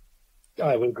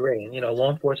 I would agree. And,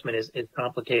 law enforcement is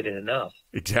complicated enough.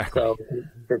 Exactly. So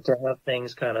to have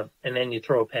things kind of, and then you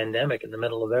throw a pandemic in the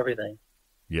middle of everything.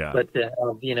 Yeah. But to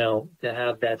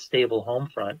have that stable home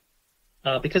front,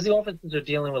 because the officers are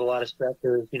dealing with a lot of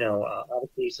stressors,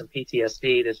 obviously some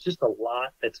PTSD. There's just a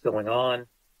lot that's going on.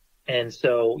 And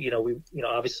so,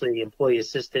 obviously employee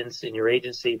assistance in your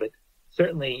agency, but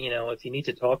certainly, if you need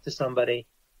to talk to somebody,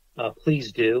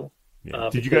 please do. Yeah.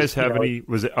 Did you guys have any,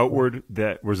 was it outward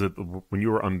when you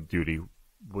were on duty,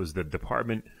 was the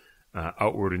department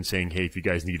outward in saying, hey, if you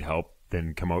guys need help,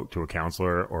 then come out to a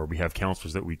counselor, or we have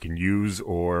counselors that we can use?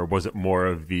 Or was it more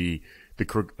of the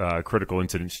critical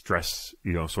incident stress,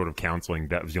 sort of counseling?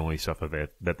 That was the only stuff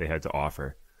that they had to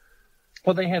offer?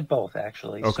 Well, they had both,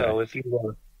 actually. Okay. So if you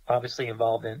were obviously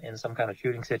involved in some kind of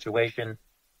shooting situation,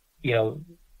 the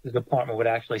department would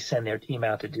actually send their team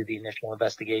out to do the initial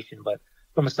investigation. But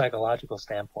from a psychological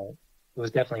standpoint, there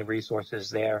was definitely resources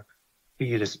there for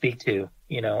you to speak to,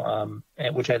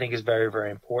 and which I think is very,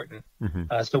 very important.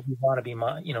 Mm-hmm. So we want to be,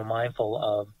 mindful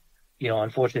of,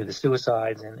 unfortunately the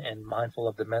suicides and mindful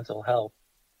of the mental health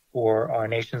for our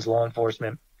nation's law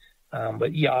enforcement.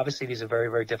 But yeah, obviously these are very,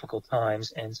 very difficult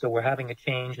times. And so we're having a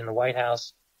change in the White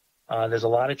House. There's a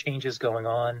lot of changes going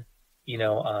on,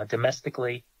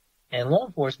 domestically, and law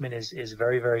enforcement is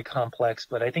very, very complex.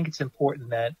 But I think it's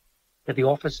important that the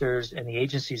officers and the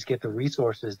agencies get the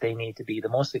resources they need to be the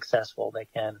most successful they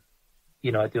can,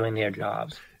 at doing their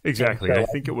jobs. Exactly. So, I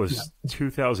think it was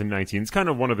 2019. It's kind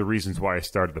of one of the reasons why I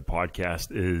started the podcast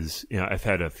is, I've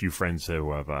had a few friends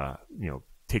who have,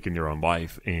 taken their own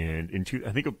life. And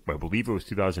I believe it was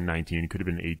 2019. It could have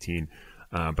been 18.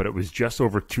 But it was just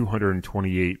over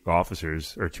 228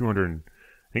 officers, or 200,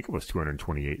 I think it was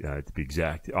 228 to be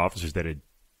exact, officers that had,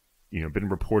 been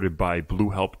reported by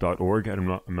bluehelp.org.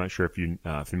 I'm not sure if you're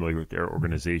familiar with their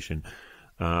organization,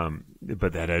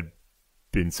 but that had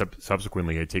been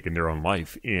subsequently had taken their own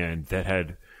life, and that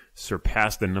had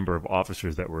surpassed the number of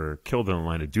officers that were killed in the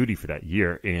line of duty for that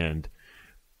year. And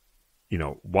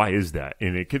why is that?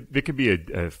 And there could be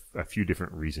a few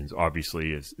different reasons.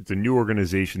 Obviously, it's a new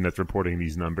organization that's reporting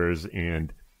these numbers,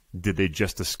 and did they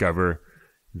just discover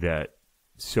that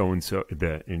so-and-so,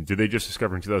 and did they just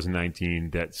discover in 2019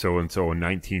 that so-and-so in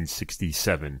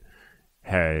 1967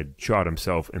 had shot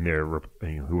himself and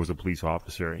who was a police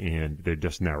officer, and they're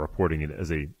just now reporting it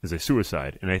as a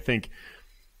suicide? And I think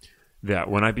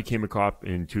that when I became a cop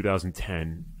in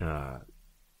 2010,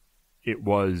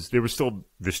 there still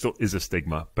is a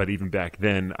stigma, but even back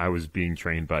then I was being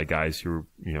trained by guys who,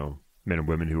 men and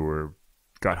women who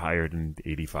got hired in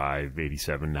 85,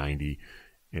 87, 90,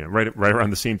 right around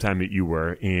the same time that you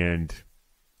were. And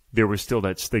there was still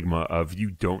that stigma of,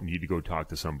 you don't need to go talk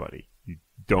to somebody. You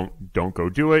don't go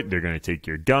do it. They're going to take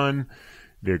your gun.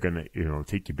 They're going to,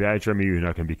 take your badge from you. You're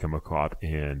not going to become a cop.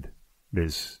 And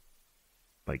there's,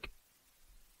 like,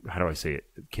 how do I say it?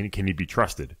 Can he be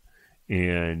trusted?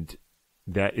 And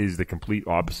that is the complete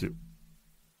opposite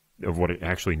of what it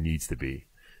actually needs to be.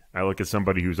 I look at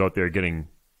somebody who's out there getting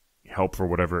help for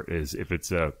whatever it is, if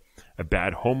it's a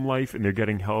bad home life and they're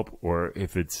getting help, or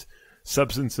if it's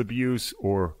substance abuse,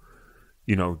 or,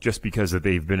 just because that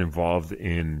they've been involved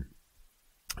in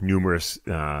numerous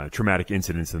traumatic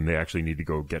incidents and they actually need to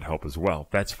go get help as well.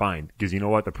 That's fine, because you know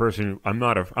what? I'm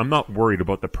not worried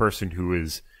about the person who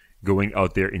is going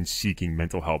out there and seeking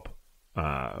mental health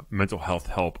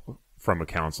help from a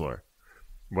counselor,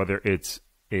 whether it's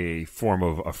a form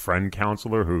of a friend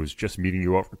counselor who's just meeting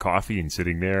you out for coffee and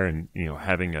sitting there and,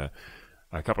 having a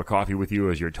cup of coffee with you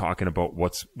as you're talking about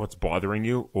what's bothering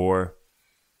you, or,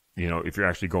 if you're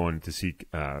actually going to seek,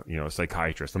 a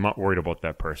psychiatrist. I'm not worried about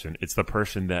that person. It's the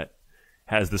person that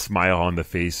has the smile on the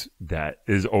face, that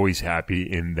is always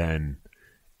happy, and then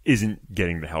isn't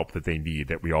getting the help that they need,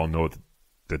 that we all know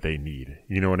that they need.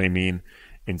 You know what I mean?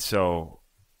 And so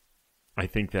I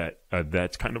think that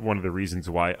that's kind of one of the reasons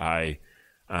why I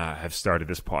have started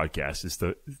this podcast, is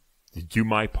to do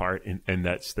my part in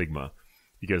that stigma.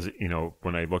 Because, you know,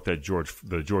 when I looked at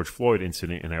the George Floyd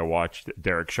incident and I watched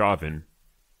Derek Chauvin,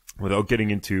 without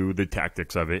getting into the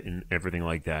tactics of it and everything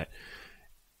like that,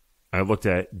 I looked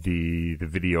at the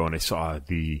video and I saw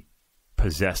the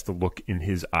possessed look in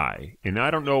his eye. And I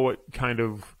don't know what kind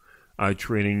of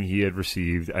training he had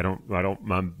received.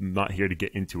 I'm not here to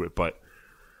get into it, but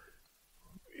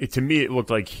to me, it looked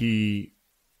like he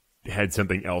had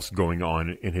something else going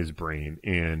on in his brain,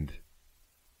 and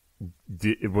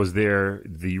was there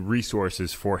the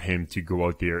resources for him to go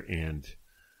out there and,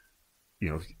 you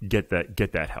know, get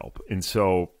that help. And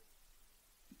so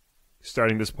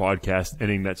starting this podcast,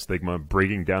 ending that stigma,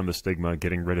 breaking down the stigma,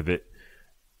 getting rid of it.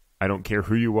 I don't care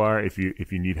who you are. If you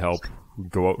need help,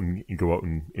 go out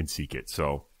and seek it.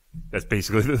 So that's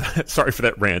basically sorry for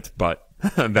that rant, but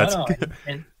that's no.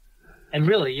 And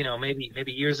really, you know, maybe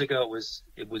years ago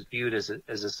it was viewed as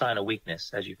a sign of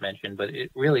weakness, as you've mentioned, but it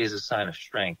really is a sign of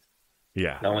strength.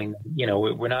 Yeah. Knowing, you know,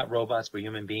 we're not robots, we're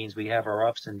human beings. We have our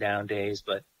ups and down days,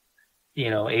 but, you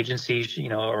know, agencies, you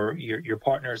know, or your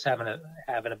partner's having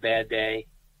a bad day,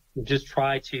 you just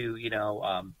try to, you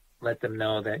know, let them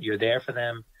know that you're there for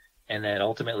them, and that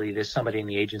ultimately there's somebody in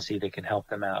the agency that can help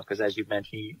them out. Because as you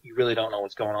mentioned, you really don't know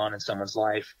what's going on in someone's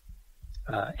life.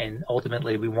 And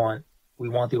ultimately we want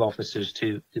the officers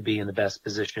to be in the best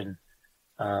positions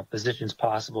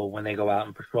possible when they go out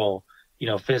and patrol, you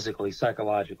know, physically,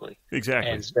 psychologically.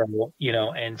 Exactly. And so, you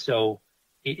know,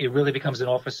 it really becomes an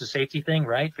officer safety thing,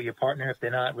 right? For your partner, if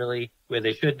they're not really where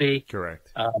they should be.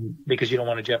 Correct. Because you don't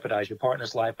want to jeopardize your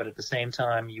partner's life, but at the same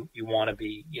time, you want to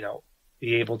be, you know,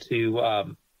 be able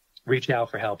to, reach out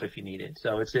for help if you need it.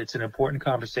 So it's an important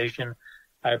conversation.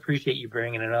 I appreciate you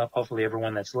bringing it up. Hopefully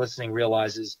everyone that's listening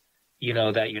realizes, you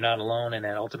know, that you're not alone, and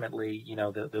that ultimately, you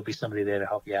know, there'll be somebody there to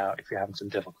help you out if you're having some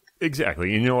difficulty.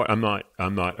 Exactly. And you know what? I'm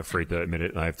not afraid to admit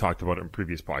it. And I've talked about it in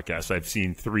previous podcasts. I've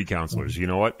seen 3 counselors. Mm-hmm. You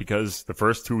know what? Because the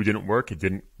first 2 didn't work. It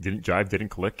didn't jive, didn't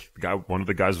click. One of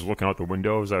the guys was looking out the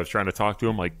window as I was trying to talk to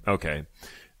him. Like, okay,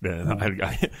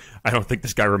 I don't think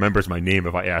this guy remembers my name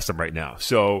if I ask him right now.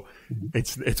 So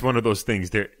it's one of those things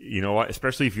there. You know what?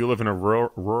 Especially if you live in a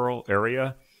rural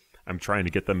area, I'm trying to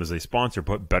get them as a sponsor,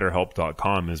 but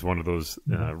BetterHelp.com is one of those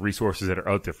resources that are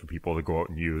out there for people to go out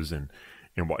and use and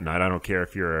whatnot. I don't care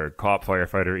if you're a cop,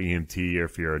 firefighter, EMT, or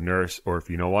if you're a nurse, or if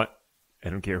you know what,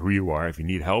 I don't care who you are. If you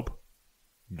need help,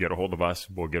 get a hold of us.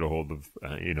 We'll get a hold of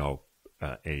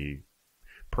a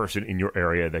person in your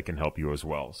area that can help you as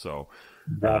well. So,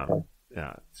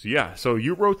 so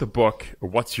you wrote the book,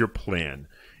 What's Your Plan?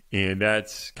 And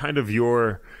that's kind of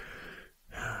your,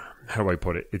 how do I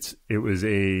put it? It was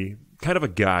a kind of a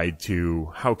guide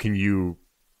to how can you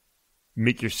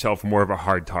make yourself more of a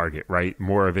hard target, right?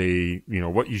 More of a, you know,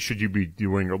 what should you be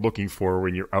doing or looking for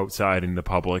when you're outside in the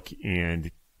public.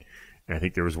 And I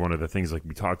think there was one of the things like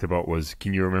we talked about was,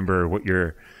 can you remember what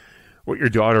your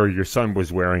daughter or your son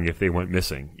was wearing if they went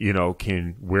missing? You know,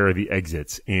 where are the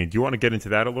exits? And do you want to get into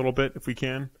that a little bit if we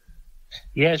can?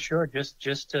 Yeah, sure. Just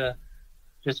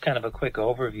kind of a quick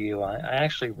overview. I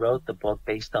actually wrote the book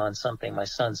based on something my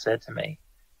son said to me.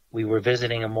 We were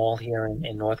visiting a mall here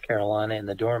in North Carolina in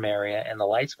the Durham area, and the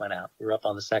lights went out. We were up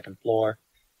on the 2nd floor.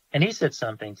 And he said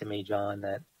something to me, John,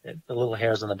 that the little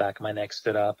hairs on the back of my neck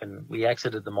stood up, and we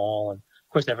exited the mall. And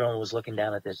of course, everyone was looking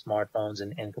down at their smartphones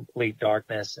in complete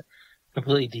darkness,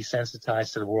 completely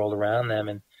desensitized to the world around them.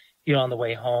 And, you know, on the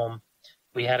way home,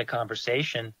 we had a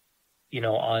conversation, you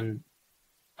know, on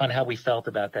how we felt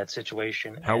about that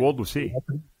situation. How old was he?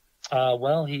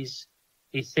 Well, he's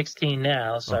 16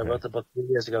 now, so okay. I wrote the book 3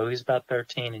 years ago. He's about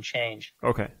 13 and change.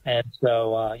 Okay. And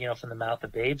so, you know, from the mouth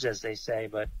of babes, as they say.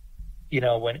 But, you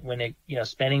know, when it, you know,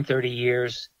 spending 30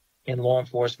 years in law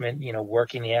enforcement, you know,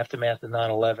 working the aftermath of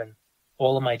 9/11,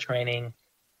 all of my training,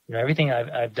 you know, everything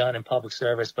I've done in public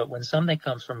service. But when something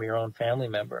comes from your own family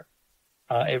member,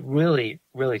 it really,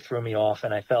 really threw me off,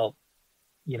 and I felt,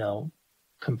 you know,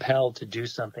 compelled to do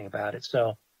something about it.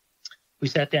 So we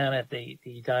sat down at the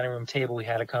dining room table. We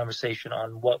had a conversation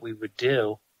on what we would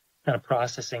do, kind of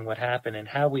processing what happened and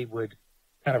how we would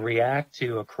kind of react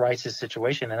to a crisis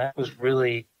situation. And that was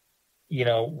really, you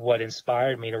know, what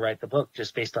inspired me to write the book,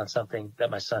 just based on something that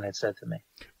my son had said to me.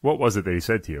 What was it that he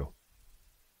said to you?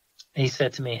 He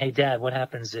said to me, "Hey, Dad, what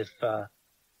happens if,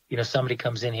 you know, somebody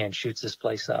comes in here and shoots this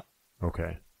place up?"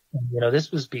 Okay. And, you know,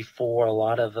 this was before a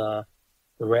lot of the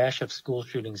rash of school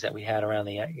shootings that we had around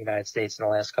the United States in the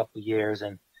last couple of years.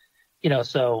 And, you know,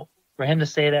 so for him to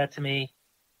say that to me,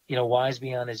 you know, wise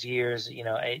beyond his years, you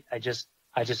know, I just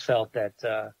felt that,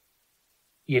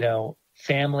 you know,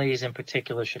 families in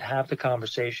particular should have the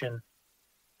conversation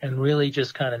and really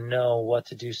just kind of know what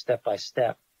to do step by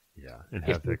step. Yeah, and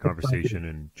have that conversation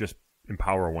and just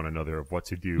empower one another of what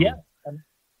to do. Yeah.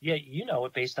 Yeah, you know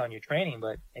it based on your training,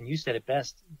 and you said it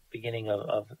best beginning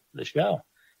of the show.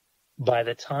 By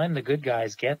the time the good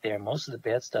guys get there, most of the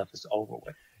bad stuff is over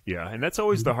with. Yeah, and that's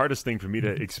always the hardest thing for me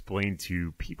to explain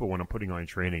to people when I'm putting on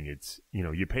training. It's,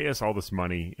 you pay us all this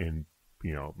money, and,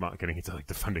 I'm not getting into like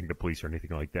defunding the police or anything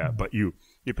like that, but you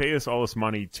pay us all this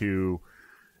money to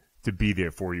be there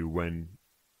for you when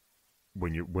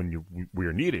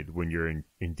we're needed, when you're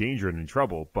in danger and in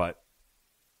trouble. But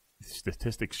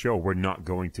statistics show we're not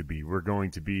going to be. We're going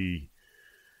to be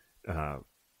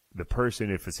the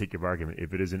person, if for sake of argument,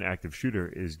 if it is an active shooter,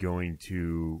 is going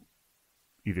to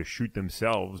either shoot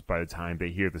themselves by the time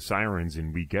they hear the sirens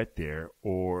and we get there,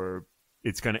 or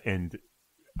it's going to end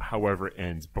however it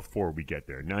ends before we get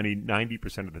there.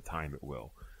 90% of the time it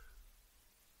will.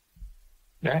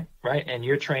 Right. And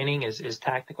your training is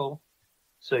tactical.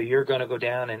 So you're going to go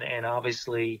down and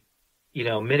obviously,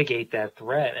 mitigate that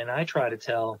threat. And I try to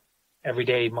tell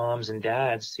everyday moms and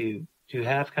dads to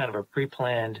have kind of a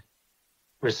pre-planned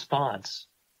response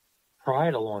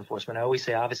prior to law enforcement. I always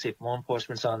say, obviously, if law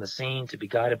enforcement's on the scene, to be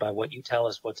guided by what you tell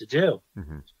us what to do.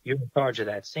 Mm-hmm. You're in charge of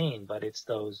that scene, but it's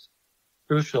those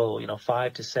crucial,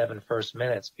 5 to 7 first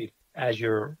minutes as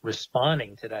you're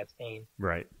responding to that scene.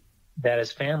 Right. That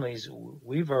as families,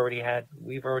 we've already had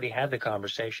the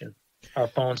conversation. Our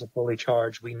phones are fully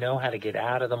charged. We know how to get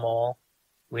out of the mall.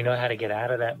 We know how to get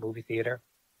out of that movie theater.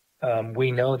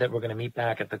 We know that we're going to meet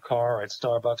back at the car or at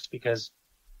Starbucks because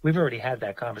we've already had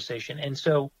that conversation. And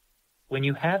so when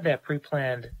you have that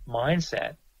pre-planned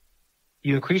mindset,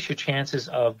 you increase your chances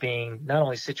of being not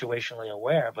only situationally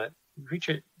aware, but increase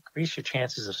your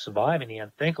chances of surviving the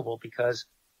unthinkable because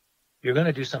you're going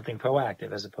to do something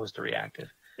proactive as opposed to reactive.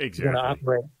 Exactly. You're going to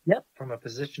operate, from a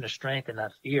position of strength and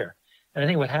not fear. And I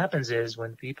think what happens is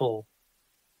when people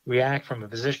react from a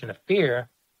position of fear,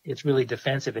 it's really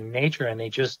defensive in nature and they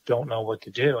just don't know what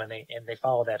to do. And they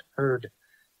follow that herd,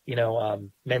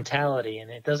 mentality.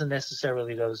 And it doesn't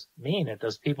necessarily mean that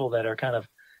those people that are kind of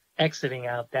exiting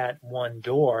out that one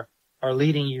door are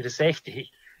leading you to safety.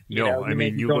 You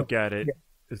look at it,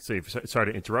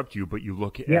 sorry to interrupt you, but you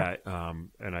look at,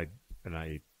 and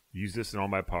I use this in all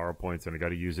my PowerPoints, and I got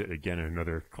to use it again in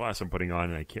another class I'm putting on,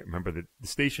 and I can't remember the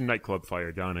Station nightclub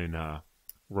fire down in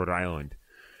Rhode Island.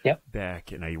 Yep.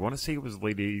 Back, and I want to say it was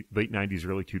late 90s,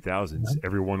 early 2000s. Mm-hmm.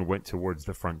 Everyone went towards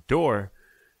the front door,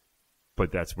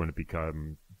 but that's when it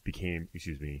became,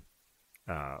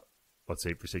 let's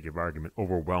say for sake of argument,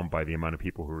 overwhelmed by the amount of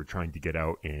people who were trying to get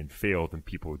out and failed, and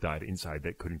people who died inside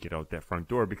that couldn't get out that front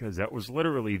door because that was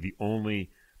literally the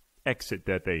only exit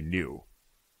that they knew.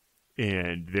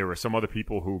 And there were some other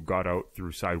people who got out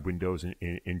through side windows and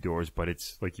indoors, but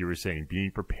it's like you were saying,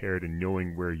 being prepared and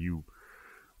knowing where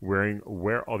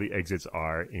all the exits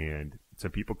are. And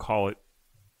some people call it,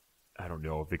 I don't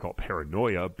know if they call it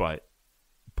paranoia, but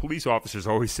police officers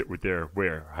always sit with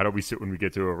how do we sit when we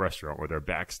get to a restaurant with our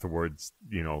backs towards,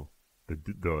 the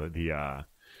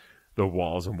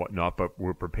walls and whatnot, but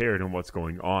we're prepared in what's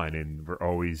going on. And we're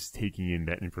always taking in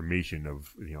that information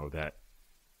of, that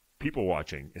people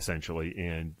watching essentially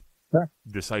and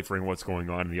deciphering what's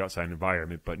going on in the outside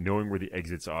environment, but knowing where the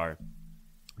exits are,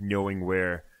 knowing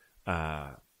where,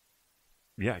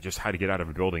 just how to get out of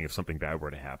a building if something bad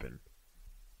were to happen.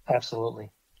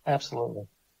 Absolutely.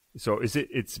 So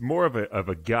it's more of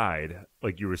a guide,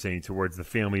 like you were saying, towards the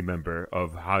family member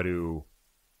of how to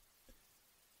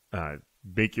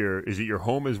is it your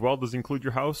home as well? Does it include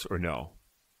your house or no?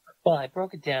 Well, I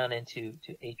broke it down into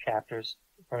 8 chapters.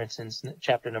 For instance,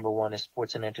 chapter number 1 is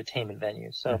sports and entertainment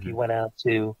venues. So if you went out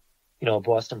to, a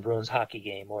Boston Bruins hockey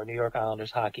game or a New York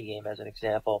Islanders hockey game as an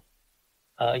example,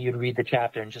 you'd read the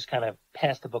chapter and just kind of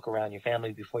pass the book around your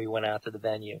family before you went out to the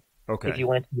venue. Okay. If you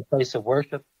went to a place of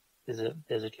worship,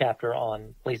 there's a chapter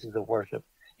on places of worship.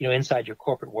 Inside your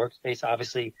corporate workspace,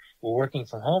 obviously we're working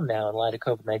from home now in light of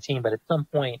COVID-19, but at some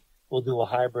point we'll do a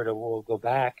hybrid or we'll go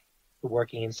back to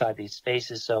working inside these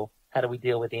spaces. So how do we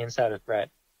deal with the insider threat?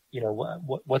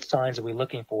 What signs are we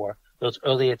looking for? Those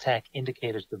early attack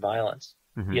indicators to violence,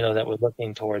 that we're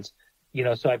looking towards.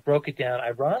 So I broke it down.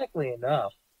 Ironically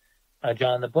enough,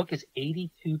 John, the book is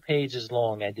 82 pages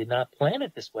long. I did not plan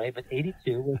it this way, but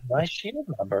 82 was my shield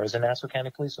number as a Nassau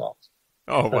County police officer.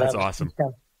 Oh, so that's awesome.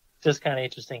 Just kind of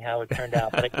interesting how it turned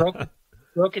out. But I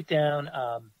broke it down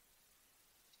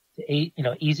to 8,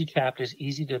 easy chapters,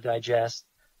 easy to digest,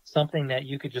 something that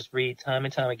you could just read time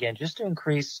and time again, just to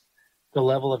increase the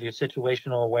level of your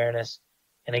situational awareness.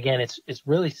 And again, it's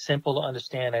really simple to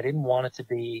understand. I didn't want it to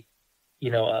be,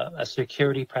 a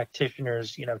security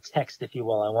practitioner's, text, if you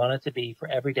will. I want it to be for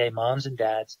everyday moms and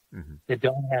dads that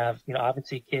don't have,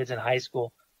 obviously kids in high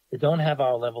school that don't have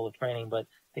our level of training, but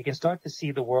they can start to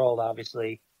see the world,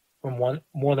 obviously, from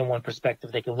more than one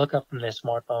perspective. They can look up from their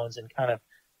smartphones and kind of,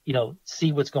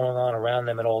 see what's going on around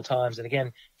them at all times. And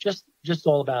again, just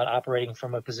all about operating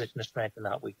from a position of strength and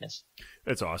not weakness.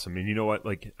 That's awesome. And you know what?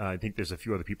 Like, I think there's a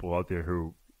few other people out there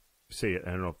who say it.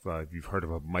 I don't know if you've heard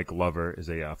of Mike Lover, is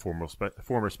a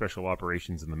former special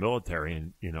operations in the military,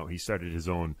 and he started his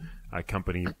own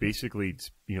company. Basically,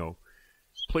 it's,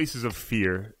 places of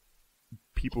fear.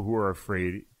 People who are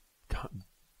afraid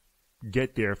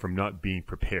get there from not being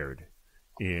prepared,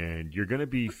 and you're going to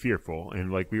be fearful.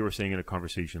 And like we were saying in a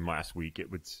conversation last week,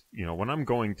 it was when I'm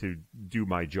going to do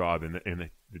my job in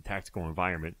the tactical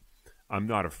environment, I'm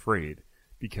not afraid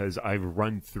because I've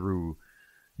run through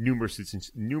numerous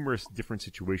different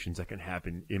situations that can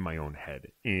happen in my own head.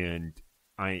 And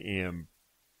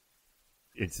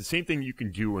it's the same thing you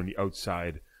can do in the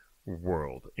outside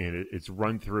world. And it's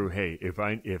run through, hey, if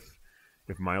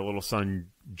my little son,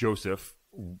 Joseph,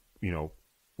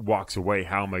 walks away,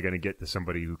 how am I going to get to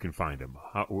somebody who can find him?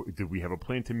 Do we have a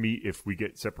plan to meet if we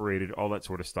get separated? All that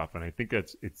sort of stuff. And I think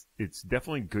it's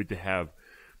definitely good to have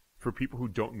for people who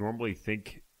don't normally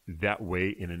think that way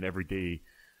in an everyday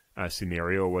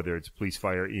scenario, whether it's police,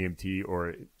 fire, EMT,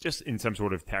 or just in some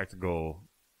sort of tactical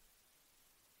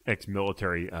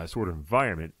ex-military sort of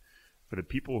environment. For the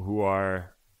people who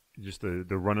are just the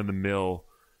run-of-the-mill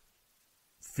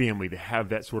family, to have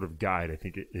that sort of guide, I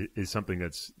think it is something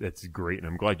that's great. And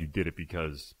I'm glad you did it,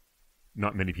 because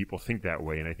not many people think that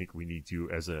way. And I think we need to,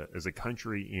 as a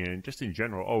country and just in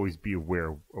general, always be aware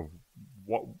of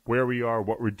where we are,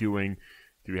 what we're doing.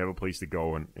 Do we have a place to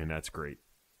go? And that's great.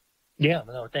 Yeah,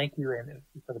 no, thank you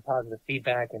for the positive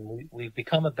feedback. And we've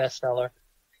become a bestseller.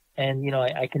 And,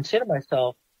 I consider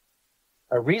myself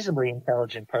a reasonably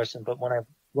intelligent person, but when I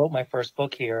wrote my first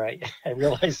book here, I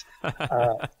realized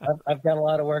I've got a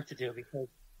lot of work to do, because,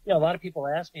 a lot of people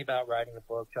ask me about writing a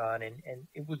book, John, and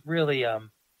it was really a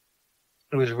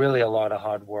lot of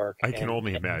hard work. I can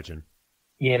only imagine.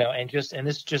 And this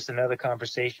is just another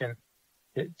conversation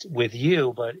with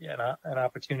you, but an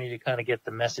opportunity to kind of get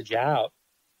the message out.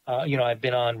 I've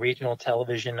been on regional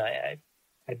television.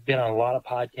 I've been on a lot of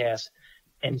podcasts.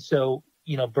 And so,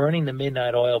 burning the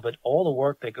midnight oil, but all the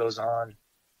work that goes on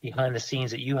behind the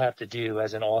scenes that you have to do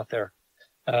as an author,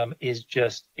 it's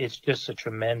just a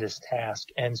tremendous task.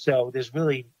 And so there's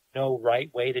really no right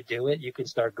way to do it. You can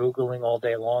start Googling all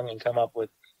day long and come up with,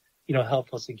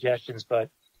 helpful suggestions, but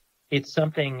it's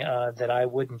something, that I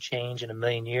wouldn't change in a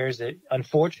million years.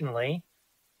 Unfortunately,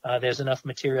 there's enough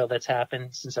material that's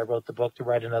happened since I wrote the book to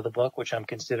write another book, which I'm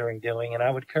considering doing. And I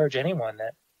would encourage anyone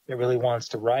that really wants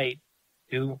to write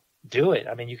to do it.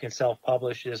 I mean, you can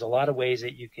self-publish. There's a lot of ways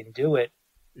that you can do it.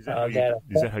 Is that how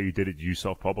you did it? Did you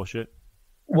self-publish it?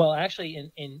 Well,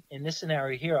 actually, in this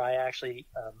scenario here, I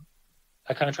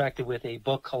contracted with a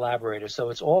book collaborator. So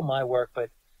it's all my work, but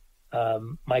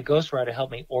my ghostwriter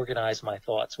helped me organize my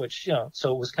thoughts, which,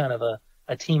 so it was kind of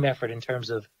a team effort in terms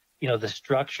of, the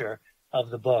structure of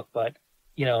the book. But,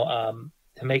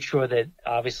 to make sure that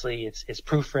obviously it's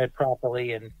proofread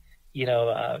properly, and,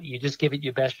 you just give it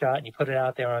your best shot and you put it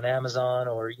out there on Amazon,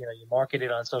 or, you market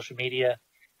it on social media,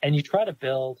 and you try to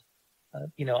build,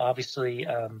 obviously,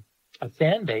 a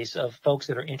fan base of folks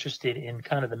that are interested in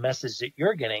kind of the message that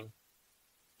you're getting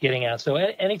out. So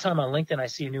anytime on LinkedIn I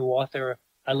see a new author,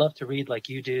 I love to read like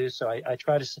you do. So I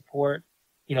try to support,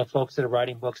 folks that are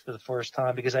writing books for the first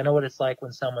time, because I know what it's like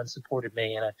when someone supported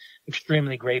me, and I'm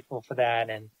extremely grateful for that.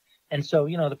 And so,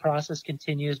 the process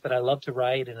continues, but I love to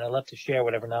write and I love to share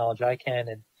whatever knowledge I can.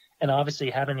 And obviously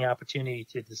having the opportunity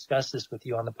to discuss this with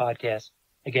you on the podcast,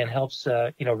 again, helps,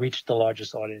 reach the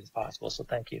largest audience possible. So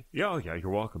thank you. Yeah, you're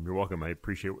welcome. You're welcome. I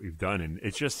appreciate what you've done. And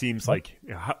it just seems like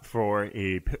for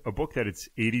a book that it's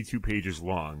 82 pages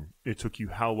long, it took you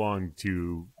how long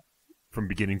from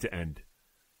beginning to end?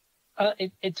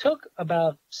 It took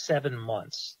about 7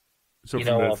 months. So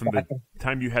from the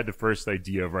time you had the first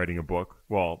idea of writing a book,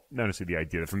 well, not necessarily the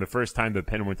idea, from the first time the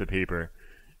pen went to paper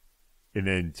and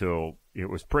then till it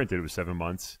was printed, it was 7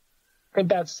 months.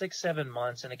 About 6-7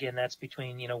 months. And again, that's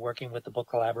between, working with the book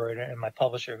collaborator and my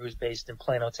publisher, who's based in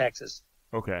Plano, Texas.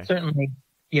 Okay. Certainly,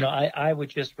 I would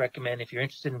just recommend, if you're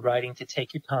interested in writing, to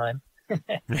take your time.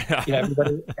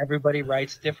 Everybody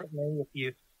writes differently.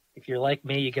 If you're like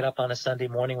me, you get up on a Sunday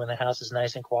morning when the house is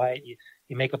nice and quiet,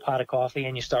 you make a pot of coffee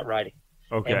and you start writing.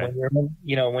 Okay. And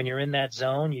when you're in that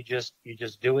zone, you just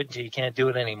do it until you can't do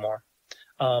it anymore.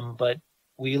 But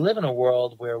we live in a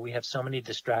world where we have so many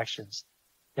distractions.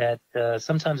 that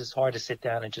sometimes it's hard to sit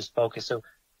down and just focus. So,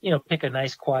 pick a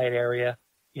nice quiet area,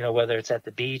 whether it's at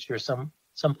the beach or some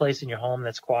place in your home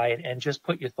that's quiet, and just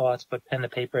put your thoughts, put pen to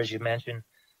paper, as you mentioned.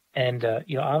 And,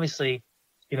 obviously,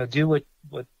 do what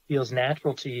feels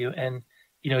natural to you. And,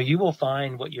 you will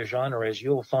find what your genre is.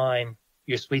 You will find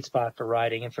your sweet spot for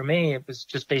writing. And for me, it was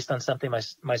just based on something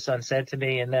my son said to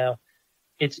me. And now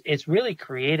it's really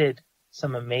created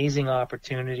some amazing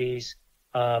opportunities.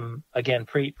 Again,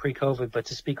 pre-COVID, but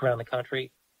to speak around the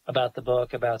country about the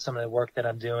book, about some of the work that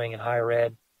I'm doing in higher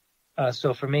ed.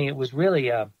 So for me, it was really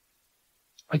a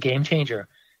game changer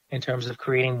in terms of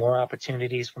creating more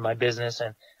opportunities for my business.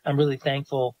 And I'm really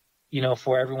thankful,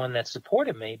 for everyone that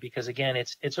supported me, because again,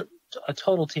 it's a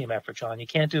total team effort, John. You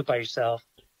can't do it by yourself.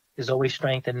 There's always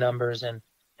strength in numbers. And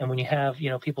when you have,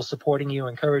 people supporting you,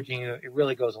 encouraging you, it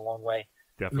really goes a long way.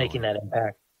 Definitely. Making that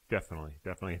impact. Definitely.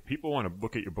 If people want to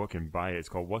look at your book and buy it, it's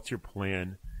called What's Your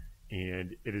Plan?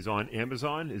 And it is on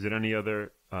Amazon. Is it any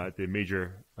other the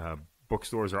major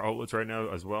bookstores or outlets right now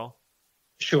as well?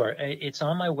 Sure. It's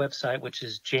on my website, which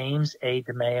is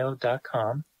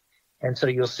jamesademeo.com. And so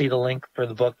you'll see the link for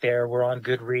the book there. We're on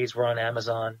Goodreads. We're on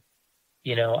Amazon.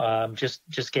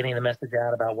 Just getting the message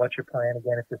out about what's your plan.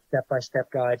 Again, it's a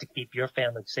step-by-step guide to keep your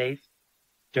family safe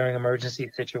during emergency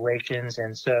situations.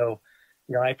 And so,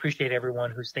 I appreciate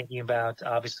everyone who's thinking about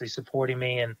obviously supporting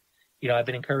me. And, I've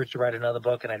been encouraged to write another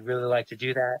book, and I'd really like to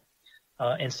do that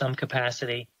in some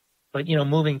capacity. But,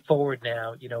 moving forward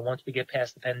now, once we get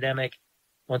past the pandemic,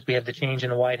 once we have the change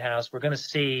in the White House, we're going to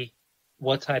see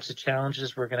what types of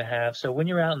challenges we're going to have. So when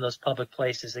you're out in those public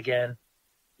places, again,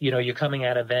 you're coming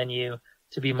at a venue,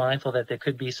 to be mindful that there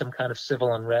could be some kind of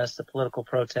civil unrest, a political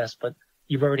protest, but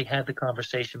you've already had the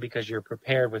conversation because you're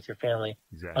prepared with your family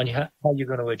on how you're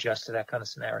going to adjust to that kind of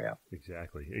scenario.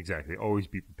 Exactly. Always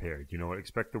be prepared.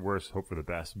 Expect the worst, hope for the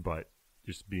best, but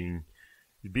just being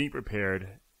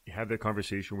prepared. Have that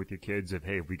conversation with your kids of,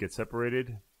 hey, if we get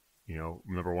separated,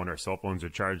 number one, our cell phones are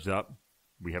charged up.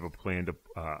 We have a plan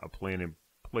in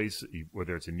place,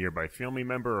 whether it's a nearby family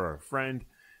member or a friend,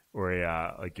 or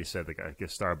like you said, like a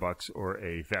Starbucks or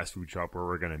a fast food shop where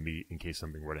we're going to meet in case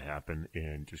something were to happen,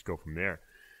 and just go from there.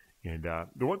 And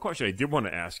the one question I did want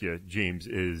to ask you, James,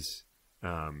 is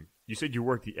you said you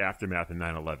worked the aftermath of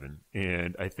 9/11,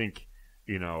 and I think,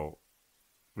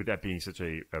 with that being such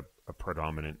a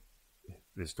predominant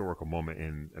historical moment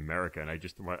in America, and I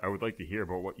would like to hear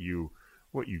about what you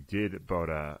did about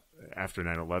after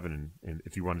 9/11, and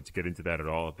if you wanted to get into that at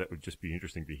all, that would just be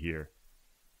interesting to hear.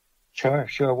 Sure.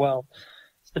 Well,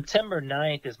 September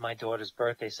 9th is my daughter's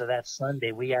birthday, so that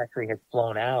Sunday we actually had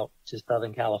flown out to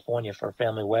Southern California for a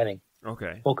family wedding.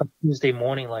 Okay. Woke up Tuesday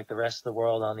morning like the rest of the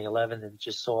world on the 11th and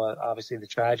just saw, obviously, the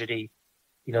tragedy,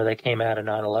 that came out of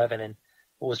 9/11. And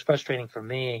what was frustrating for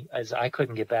me is I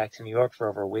couldn't get back to New York for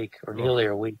over a week, or nearly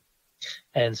a week.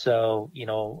 And so,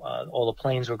 all the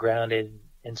planes were grounded.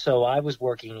 And so I was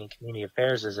working in community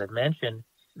affairs, as I mentioned,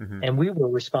 and we were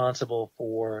responsible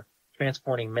for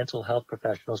transporting mental health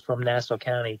professionals from Nassau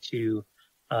County to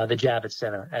the Javits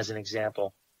Center, as an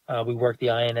example. We worked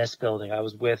the INS building. I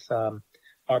was with our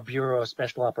Bureau of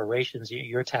Special Operations,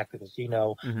 your tacticals, we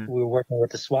were working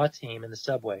with the SWAT team in the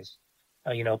subways,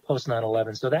 post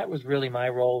 9/11. So that was really my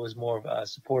role, was more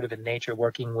supportive in nature,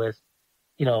 working with,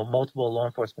 multiple law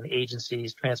enforcement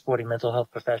agencies, transporting mental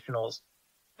health professionals.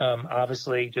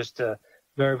 Obviously, just a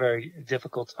very, very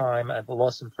difficult time. I've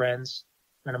lost some friends.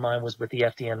 A friend of mine was with the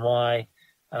FDNY.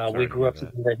 We grew up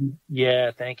together.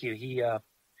 Yeah, thank you.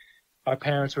 Our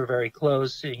parents were very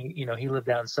close. He lived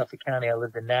out in Suffolk County. I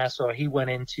lived in Nassau. He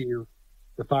went into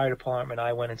the fire department.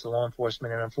 I went into law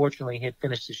enforcement. And unfortunately, he had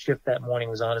finished his shift that morning,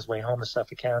 was on his way home to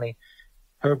Suffolk County,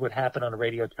 heard what happened on the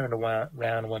radio, turned around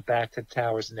and went back to the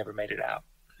towers and never made it out.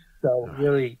 So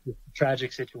really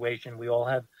tragic situation. We all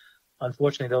have,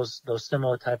 unfortunately, those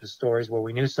similar type of stories where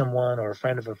we knew someone or a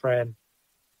friend of a friend.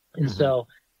 And so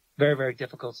very, very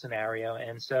difficult scenario.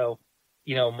 And so,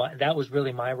 that was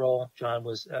really my role, John,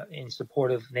 was in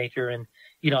supportive nature. And,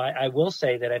 I will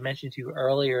say that I mentioned to you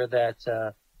earlier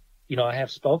that, I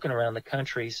have spoken around the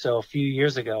country. So a few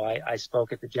years ago, I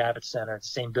spoke at the Javits Center, the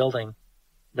same building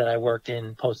that I worked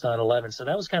in post 9/11. So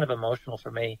that was kind of emotional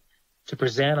for me to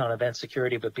present on event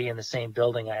security, but be in the same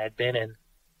building I had been in,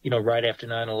 right after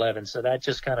 9/11. So that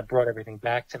just kind of brought everything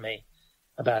back to me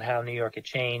about how New York had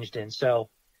changed. And so,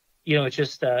 it's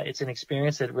just, it's an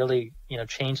experience that really,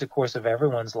 changed the course of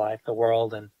everyone's life, the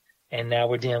world. And now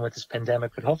we're dealing with this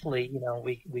pandemic, but hopefully,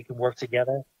 we can work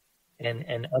together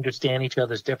and understand each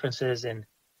other's differences and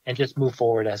just move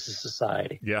forward as a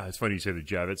society. Yeah. It's funny you say the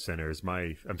Javits Center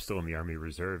I'm still in the Army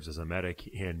Reserves as a medic,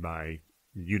 and my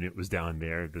unit was down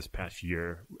there this past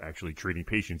year, actually treating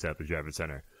patients at the Javits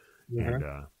Center. Mm-hmm. And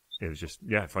it was just,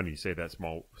 funny you say that,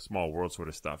 small world sort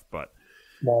of stuff. But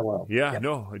small world. Yeah,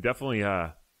 no, I definitely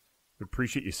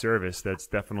appreciate your service. That's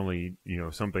definitely,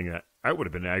 something that I would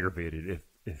have been aggravated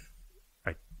if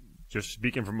I, just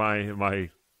speaking from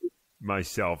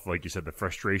myself, like you said, the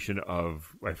frustration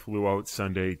of I flew out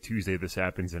Sunday, Tuesday this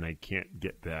happens, and I can't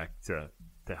get back to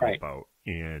help out.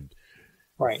 And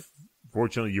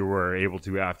fortunately, you were able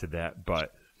to after that.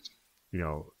 But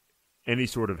any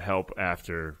sort of help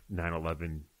after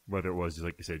 9/11, whether it was,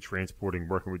 like you said, transporting,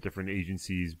 working with different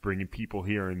agencies, bringing people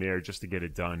here and there just to get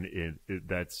it done,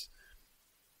 that's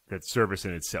service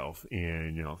in itself.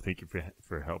 And thank you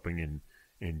for helping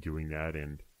and doing that.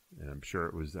 And I'm sure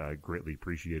it was greatly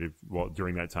appreciated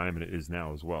during that time, and it is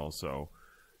now as well. So,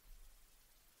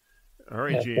 all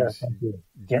right, James,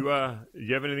 do you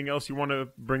have anything else you want to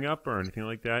bring up or anything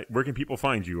like that? Where can people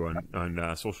find you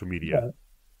on social media?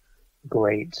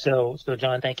 Great. So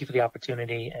John, thank you for the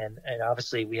opportunity, and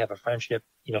obviously we have a friendship,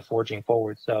 forging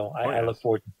forward. So I look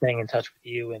forward to staying in touch with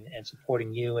you and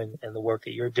supporting you and the work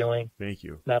that you're doing. Thank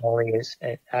you. Not only as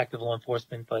active law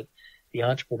enforcement, but the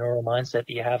entrepreneurial mindset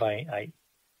that you have. I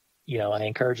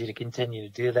encourage you to continue to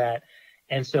do that.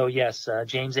 And so, yes,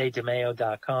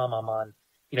 JamesADeMeo.com. I'm on,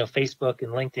 Facebook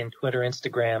and LinkedIn, Twitter,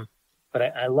 Instagram. But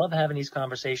I love having these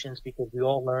conversations because we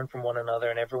all learn from one another,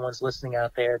 and everyone's listening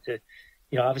out there to,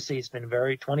 obviously it's been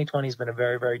 2020 has been a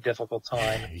very, very difficult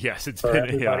time. Yes, it's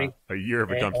been a year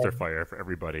of a dumpster fire for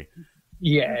everybody.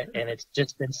 Yeah, and it's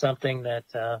just been something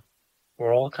that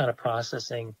we're all kind of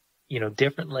processing,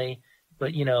 differently.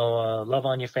 But, love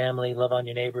on your family, love on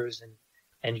your neighbors,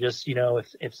 and just,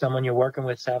 if someone you're working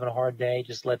with is having a hard day,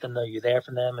 just let them know you're there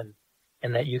for them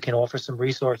and that you can offer some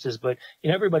resources. But,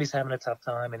 everybody's having a tough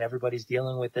time and everybody's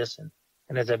dealing with this. And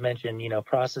as I mentioned,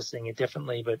 processing it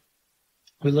differently. But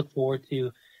we look forward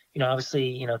to,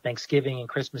 obviously, Thanksgiving and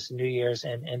Christmas and New Year's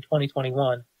and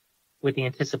 2021 with the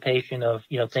anticipation of,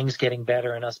 things getting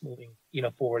better and us moving,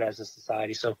 forward as a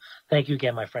society. So thank you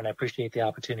again, my friend. I appreciate the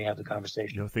opportunity to have the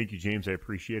conversation. No, thank you, James. I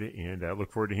appreciate it. And I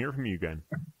look forward to hearing from you again.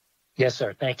 Yes,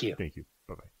 sir. Thank you. Thank you.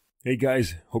 Bye-bye. Hey,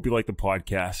 guys. Hope you like the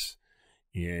podcast.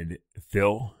 And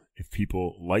Phil, if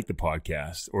people like the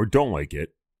podcast or don't like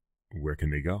it, where can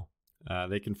they go?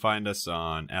 They can find us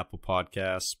on Apple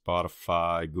Podcasts,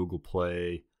 Spotify, Google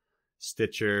Play,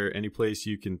 Stitcher, any place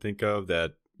you can think of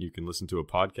that you can listen to a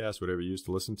podcast, whatever you use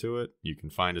to listen to it. You can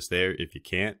find us there. If you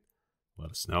can't,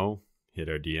 let us know. Hit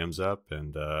our DMs up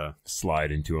and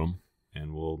slide into them,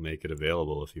 and we'll make it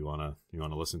available if you wanna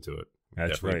listen to it.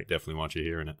 That's right. Definitely want you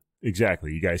hearing it.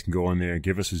 Exactly. You guys can go in there and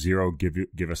give us a 0,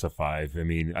 give us a 5. I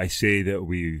mean, I say that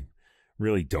we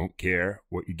really don't care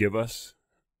what you give us,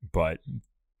 but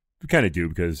we kind of do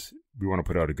because we want to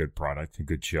put out a good product, a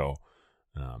good show.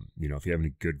 If you have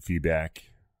any good feedback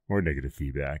or negative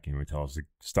feedback, tell us to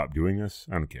stop doing this,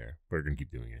 I don't care. We're going to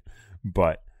keep doing it.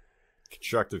 But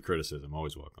constructive criticism,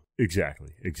 always welcome.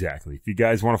 Exactly. If you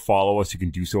guys want to follow us, you can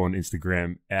do so on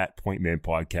Instagram at PointMan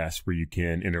Podcast, where you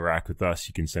can interact with us.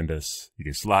 You can you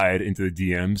can slide into the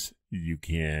DMs. You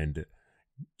can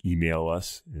email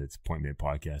us. It's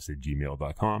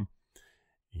pointmanpodcast@gmail.com.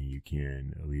 And you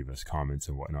can leave us comments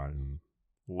and whatnot, and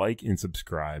like and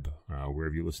subscribe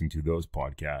wherever you listen to those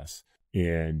podcasts.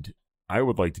 And I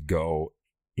would like to go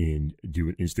and do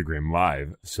an Instagram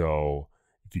live. So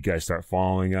if you guys start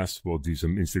following us, we'll do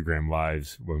some Instagram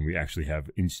lives when we actually have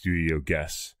in-studio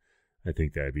guests. I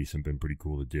think that'd be something pretty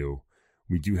cool to do.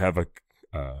 We do have a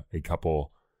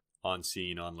couple on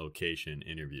scene, on location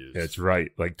interviews. That's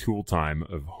right, like Tool Time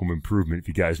of Home Improvement. If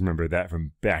you guys remember that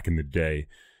from back in the day,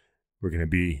 we're going to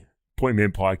be Point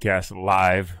Man Podcast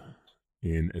live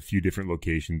in a few different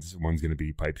locations. One's going to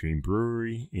be Pipe Dream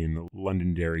Brewery in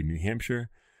Londonderry, New Hampshire.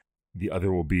 The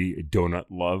other will be Donut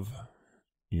Love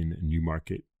in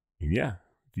Newmarket. And yeah,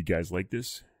 if you guys like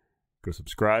this, go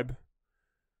subscribe.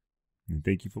 And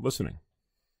thank you for listening.